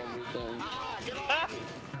on and everything.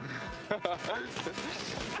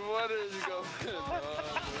 What is going on,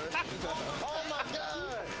 man? Oh my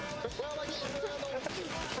god! Well, I get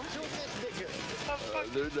shoot this nigga.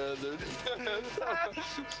 They're dead, they're dead.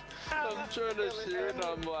 I'm trying to shoot and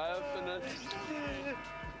I'm laughing at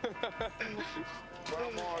Well,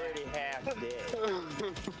 I'm already half dead.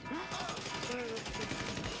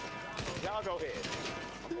 Y'all go ahead.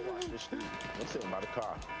 I'm gonna watch this. I'm sitting by the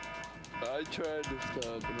car. I tried to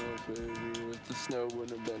stop in all favor. If the snow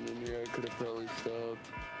wouldn't have been in here, I could have probably stopped.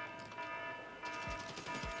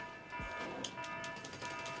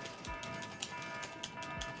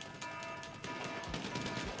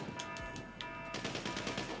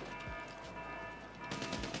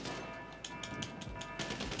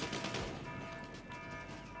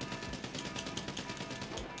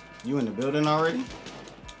 You in the building already?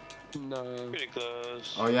 No. Pretty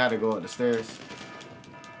close. Oh, you had to go up the stairs.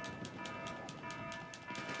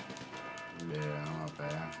 Yeah, not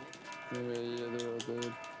bad. Yeah, they're all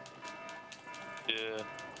dead. Yeah.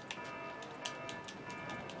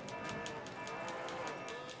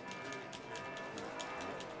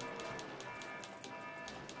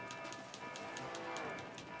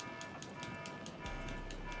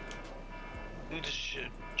 Need this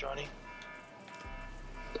shit, Johnny.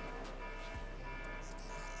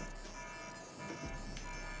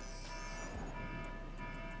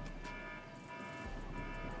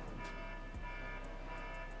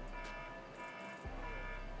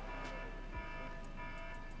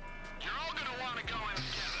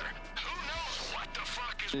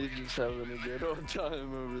 He's just having a good old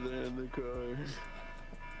time over there in the car.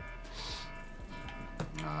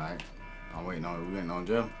 Alright. I'm waiting on, we waiting on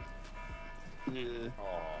Joe. Yeah.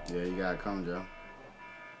 Aww. Yeah, you gotta come, Joe.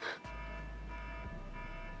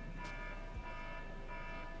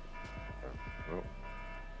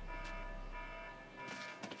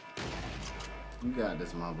 You got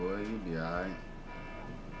this, my boy. You'll be alright.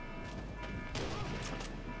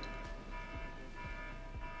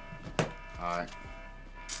 Alright.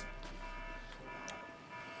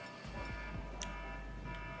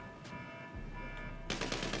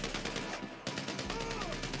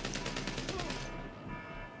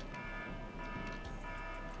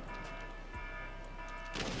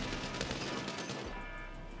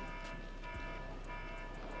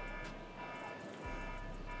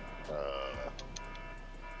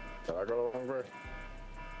 Can I go over?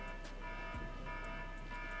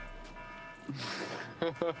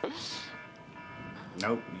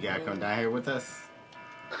 Nope, you gotta come down here with us.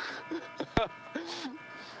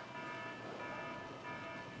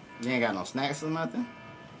 You ain't got no snacks or nothing?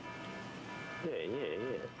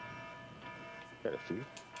 Yeah. Got a few.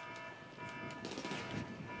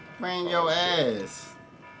 Bring your ass.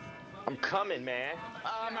 I'm coming, man.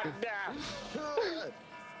 Oh my god.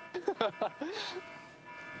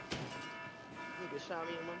 You just shot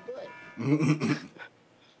me in my butt.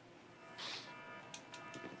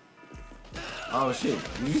 Oh shit.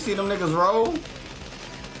 Did you see them niggas roll?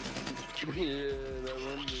 Yeah, that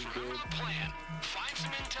one was good. Plan. Find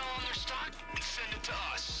some intel on their stock and send it to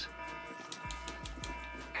us.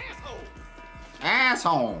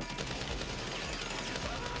 Asshole.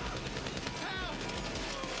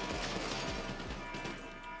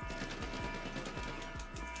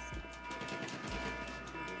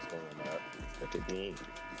 What did me?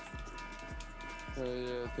 Oh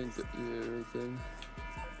yeah, I think that, yeah, right there.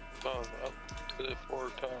 Oh, up to the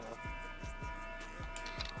forward tunnel.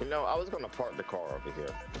 You know, I was gonna park the car over here.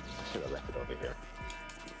 I should have left it over here.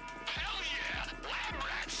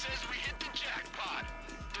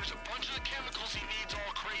 of the chemicals he needs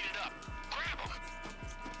all crated up. Grab them.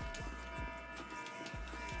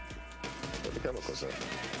 What the chemicals are?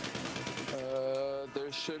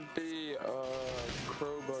 There should be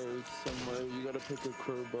crowbars somewhere. You gotta pick a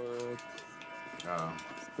crowbar up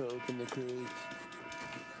to open the crates.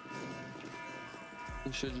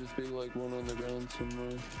 There should just be like one on the ground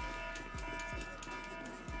somewhere.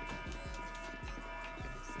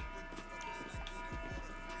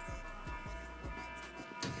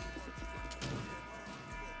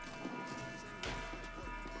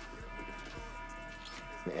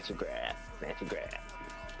 Natural grab. Natural grab.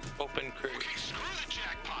 Open crate. Okay, screw the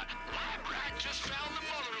jackpot. Lab rat just found the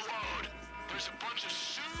mother lode. There's a bunch of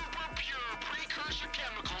super pure precursor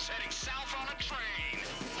chemicals heading south on a train,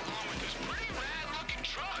 along with this pretty rad looking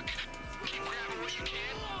truck. Keep grabbing what you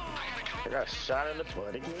can. I gotta go. I got shot in the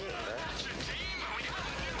butt again, man. That's your team. We got a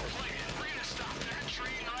new plan. We're gonna stop that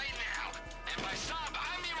train right now. And by stop,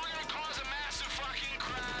 I mean we're gonna cause a massive fucking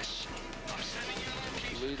crash. I'm sending you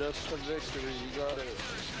location. Lead us to victory. You got it.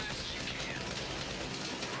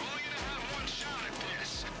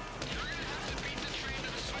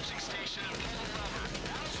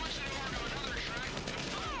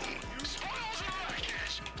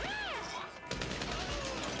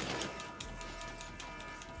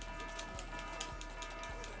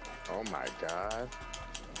 Oh my god.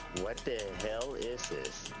 What the hell is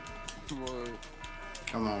this? What?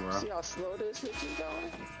 Come on, bro. See how slow this bitch is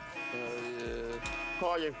going? Yeah.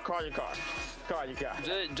 Call your car. Call your car.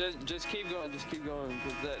 Just keep going,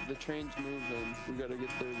 because the train's moving. We gotta get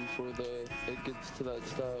there before it gets to that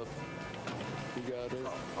stop. You got it.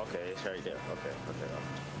 Oh, okay, it's right there. Okay.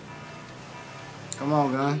 Come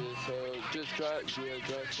on, gun. Yeah, so just drive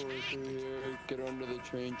forward through here, get onto the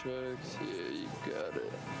train tracks. Yeah, you got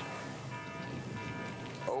it.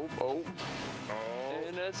 Oh.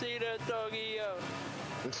 And I see that doggy out.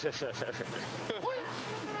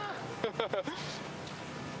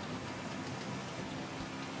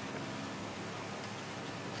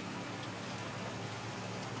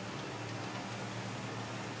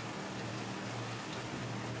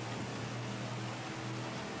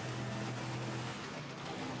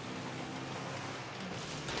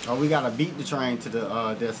 Oh, we gotta beat the train to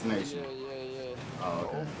the destination. Yeah. Oh,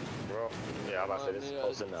 okay. Bro, yeah, I'm about to say this is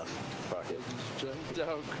close enough. Fuck it. Jumped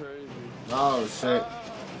out crazy. Oh shit.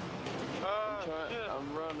 I'm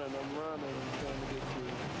running. I'm trying to get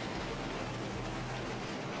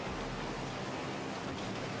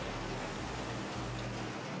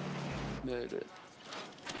through. Made it.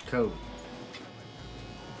 Cool.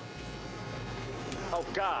 Oh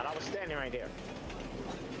god, I was standing right there.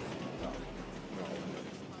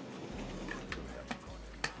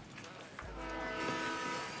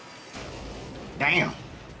 Damn.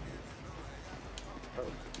 Oh,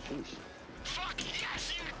 jeez. Fuck yes,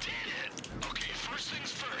 you did it! Okay, first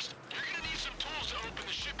things first. You're gonna need some tools to open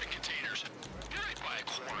the shipping containers. You're right by a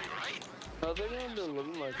quarry, right? I think I'm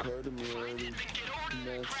delivering my car to me already.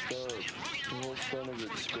 Messed up. The whole front of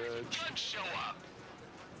it's scratched. Show up.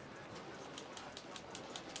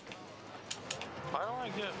 Why don't I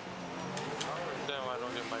get... I don't understand why I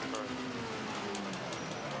don't get my car.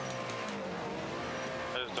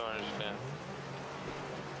 I just don't understand.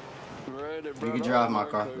 Right, You can drive my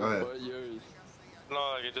car. Go ahead. No,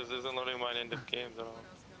 like it just isn't loading mine into games. I don't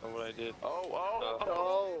know what I did.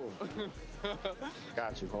 Oh.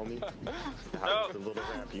 Got you, homie. How's the little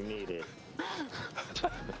ramp you needed?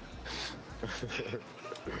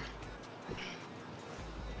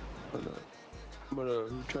 What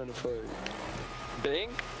who's trying to fight? Bing?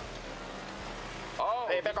 Oh,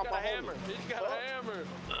 hey, back he's off got my a hammer. homie. He's got a hammer.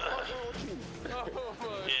 Oh my.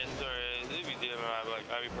 Yeah, sorry. It's every day, man.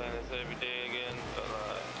 I be playing this every day again.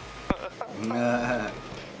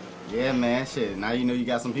 Yeah, man. Shit. Now you know you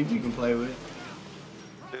got some people you can play with.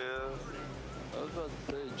 Yeah. I was about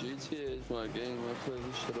to say, GTA is my game. I play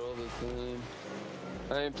this shit all the time.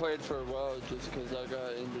 I ain't played for a while just because I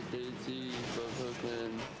got into DayZ, but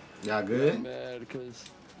fucking... Y'all good? I'm mad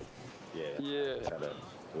because... Yeah. Try to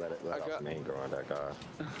let off some anger on that guy.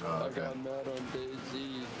 Oh, okay. I got mad on DayZ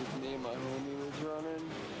because me and my homie was running,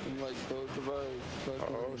 and like both of our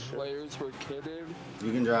fucking players were kitted.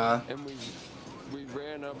 You can drive. And we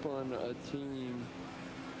ran up on a team,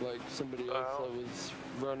 like somebody else that was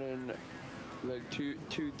running, like two,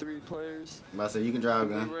 3 players. I say you can drive,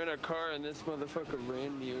 gun. We were in a car and this motherfucker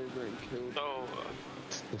ran me over and killed me. Oh.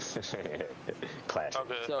 Classic.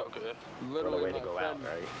 Okay. Literally, way to go out,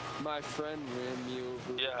 right? My friend ran me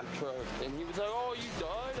over with the truck, and he was like, "Oh, you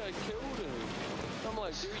died? I killed him." I'm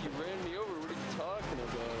like, "Dude, you ran me over. What are you talking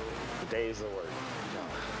about?" Days of work.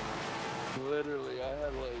 Literally, I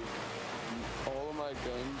had like all of my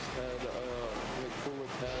guns had like full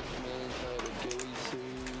attachments, I had a ghillie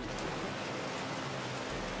suit.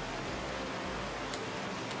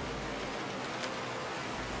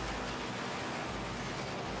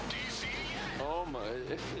 Oh my,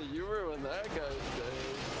 you ruined that guy's day.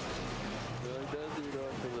 Like that dude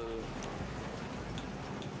off of the...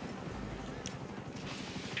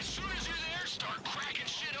 As soon as you're there, start cracking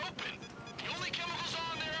shit open. The only chemicals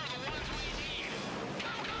on there are the ones we need.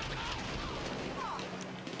 Go, go, go!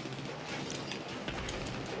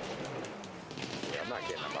 Yeah, I'm not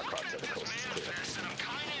getting on my car till the coast is clear.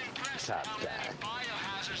 Top guy.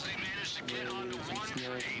 Biohazards they managed to get onto one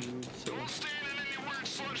train. Don't stand in any weird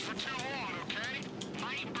sludge for too long, okay?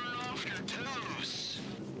 Might burn off your toes.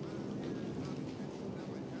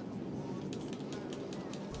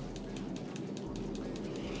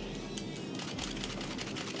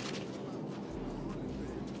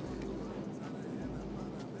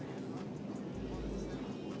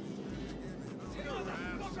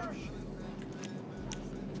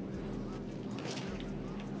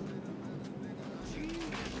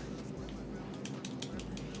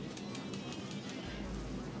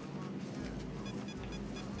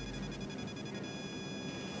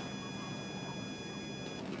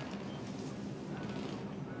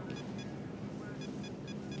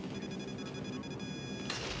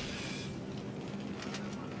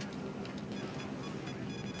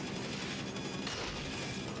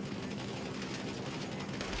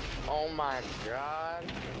 Oh my god.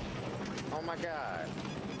 Oh my god.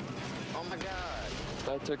 Oh my god.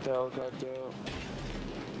 I took the helicopter out.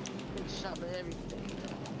 Shot me everything.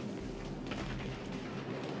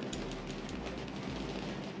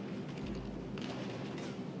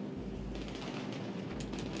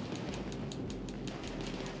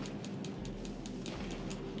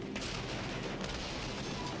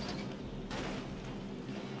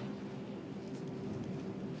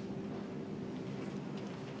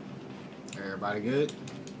 Everybody good?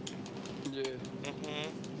 Yeah.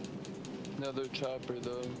 Another chopper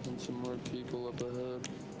though, and some more people up ahead.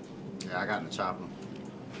 Yeah, I got the chopper.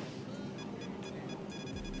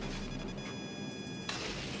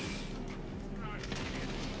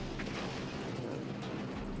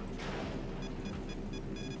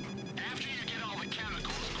 After you get all the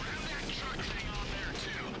chemicals, grab that truck thing on there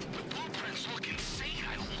too. The blueprints look insane.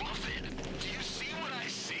 I love it. Do you see what I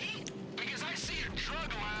see? Because I see a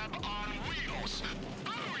drug lab on wheels.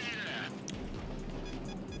 Oh yeah!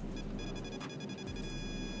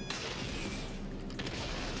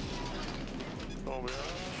 Oh yeah.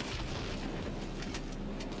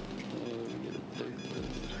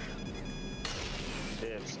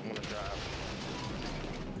 Dibs, I'm gonna drive.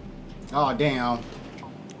 Oh, damn.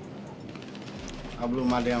 I blew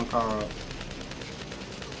my damn car up.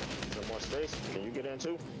 No more space? Can you get in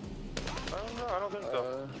too? I don't know, I don't think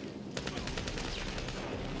so.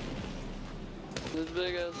 This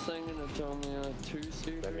big ass thing gonna tell me a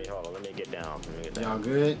 2-seater. Hold on, let me get down. Y'all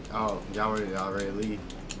good? Oh, y'all ready to leave?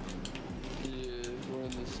 Yeah, we're in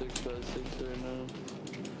the 6x6 right now.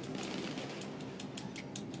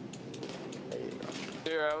 There you go.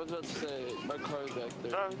 Here, I was about to say, my car's back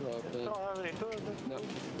there. I don't have any food. No,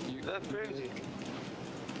 that's crazy.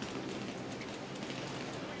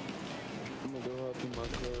 I'm gonna go hop in my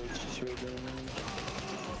car, it's just right down there.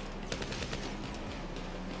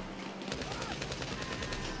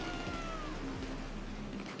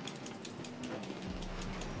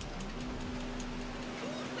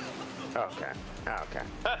 Okay. Okay.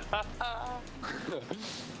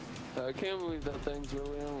 I can't believe that thing's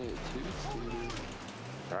really only a 2-seater.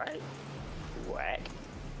 Right? Whack.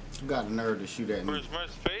 You got the nerve to shoot at For me. as much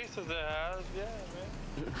space as it has, yeah,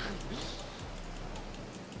 man.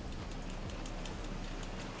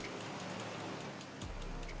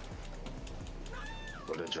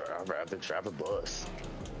 I'd rather drive a bus.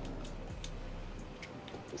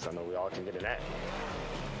 At least I know we all can get in that.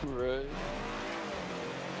 Right.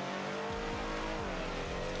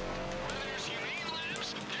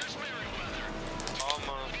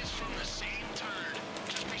 Almost. It's from the same turn.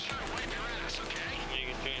 Just be sure to wipe your ass, okay? You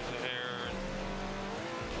can change the hair.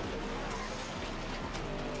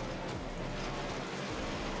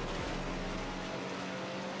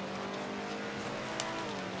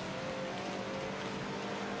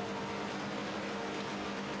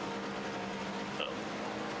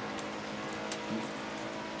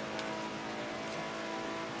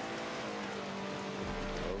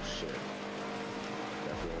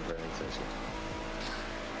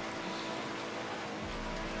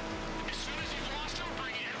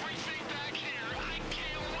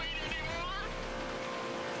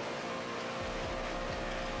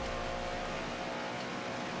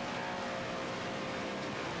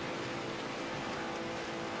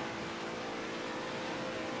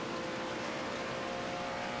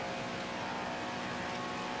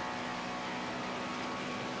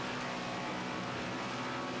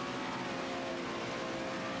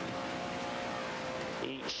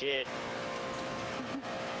 shit.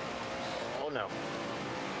 Oh no.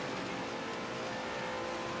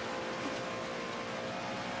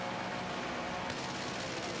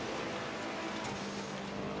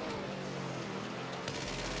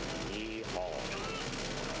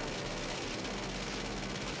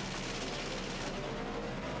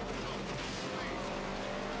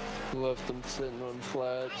 Left them sitting on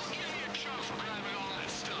flats.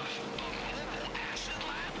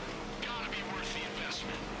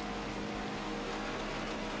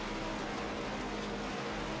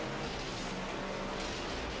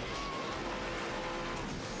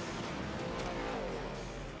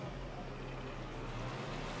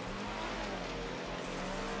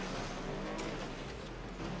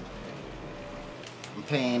 I'm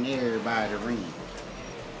paying everybody to read.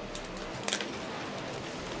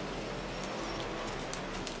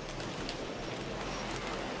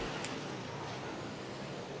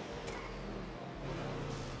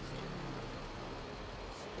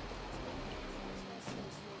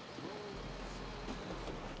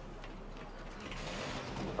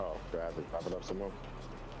 Oh, grab it, pop it up some more.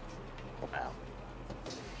 Wow.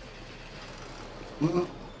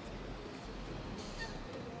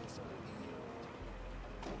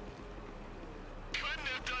 Couldn't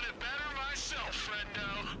have done it better myself, friendo.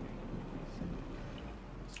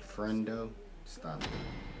 Friendo? Stop it.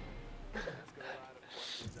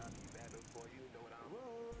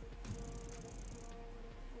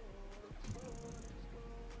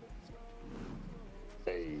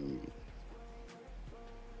 Hey.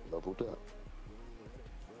 Leveled up.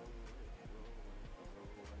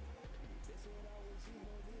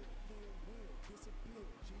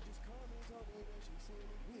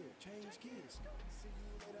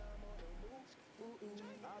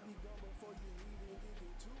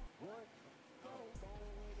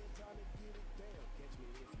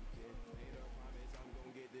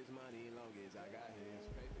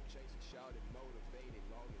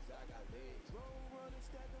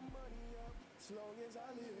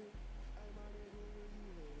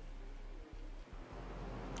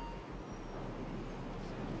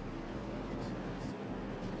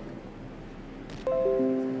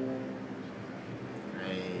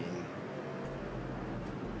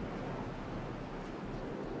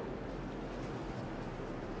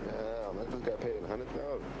 I just got paid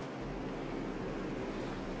 $100,000.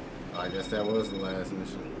 I guess that was the last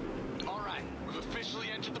mission. Alright, we've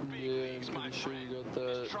officially entered the big leagues, my friend. Yeah,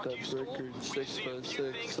 I'm pretty sure you got that record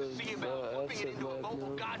 6x6 of acid lab now.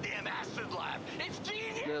 Goddamn acid lab. It's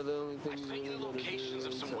genius! Yeah, the only thing you really gotta do is,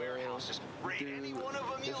 of some warehouses. Raid any one of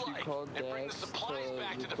them if you you like, call and bring the DAX, supplies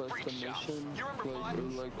back to the request freak a shop. mission, You remember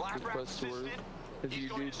like request work, if you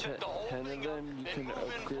do 10 of them, you can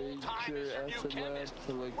upgrade your acid lab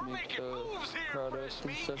to like make the product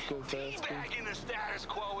and stuff go faster.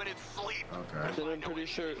 Okay. Then I'm pretty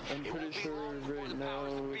sure right now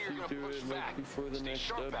if you do it like before the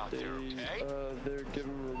next update, they're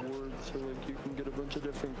giving rewards, so like you can get a bunch of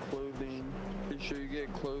different clothing. Pretty sure you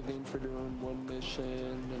get clothing for doing 1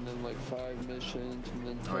 mission, and then like 5 missions, and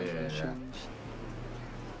then 10 missions.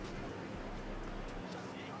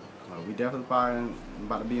 We definitely probably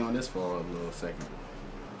about to be on this for a little second.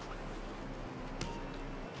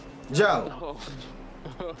 Joe!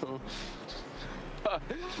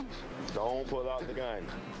 Don't pull out the gun.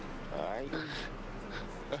 Alright?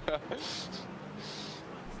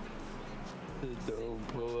 Don't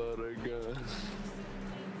pull out a gun.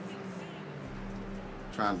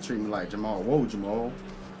 Trying to treat me like Jamal. Whoa, Jamal.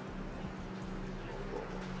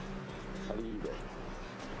 How do you do that?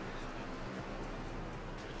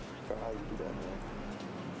 How do you do that, man?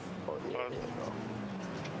 Oh,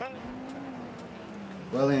 yeah,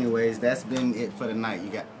 Well, anyways, that's been it for the night. You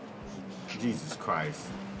got... Jesus Christ.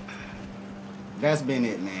 That's been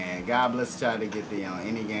it, man. God bless y'all to get there on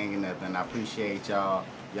any gang or nothing. I appreciate y'all.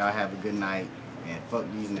 Y'all have a good night. And fuck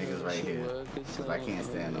these niggas right here. Because I can't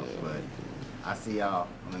stand them. But I'll see y'all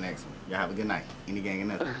on the next one. Y'all have a good night. Any gang or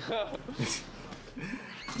nothing.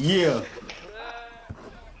 Yeah.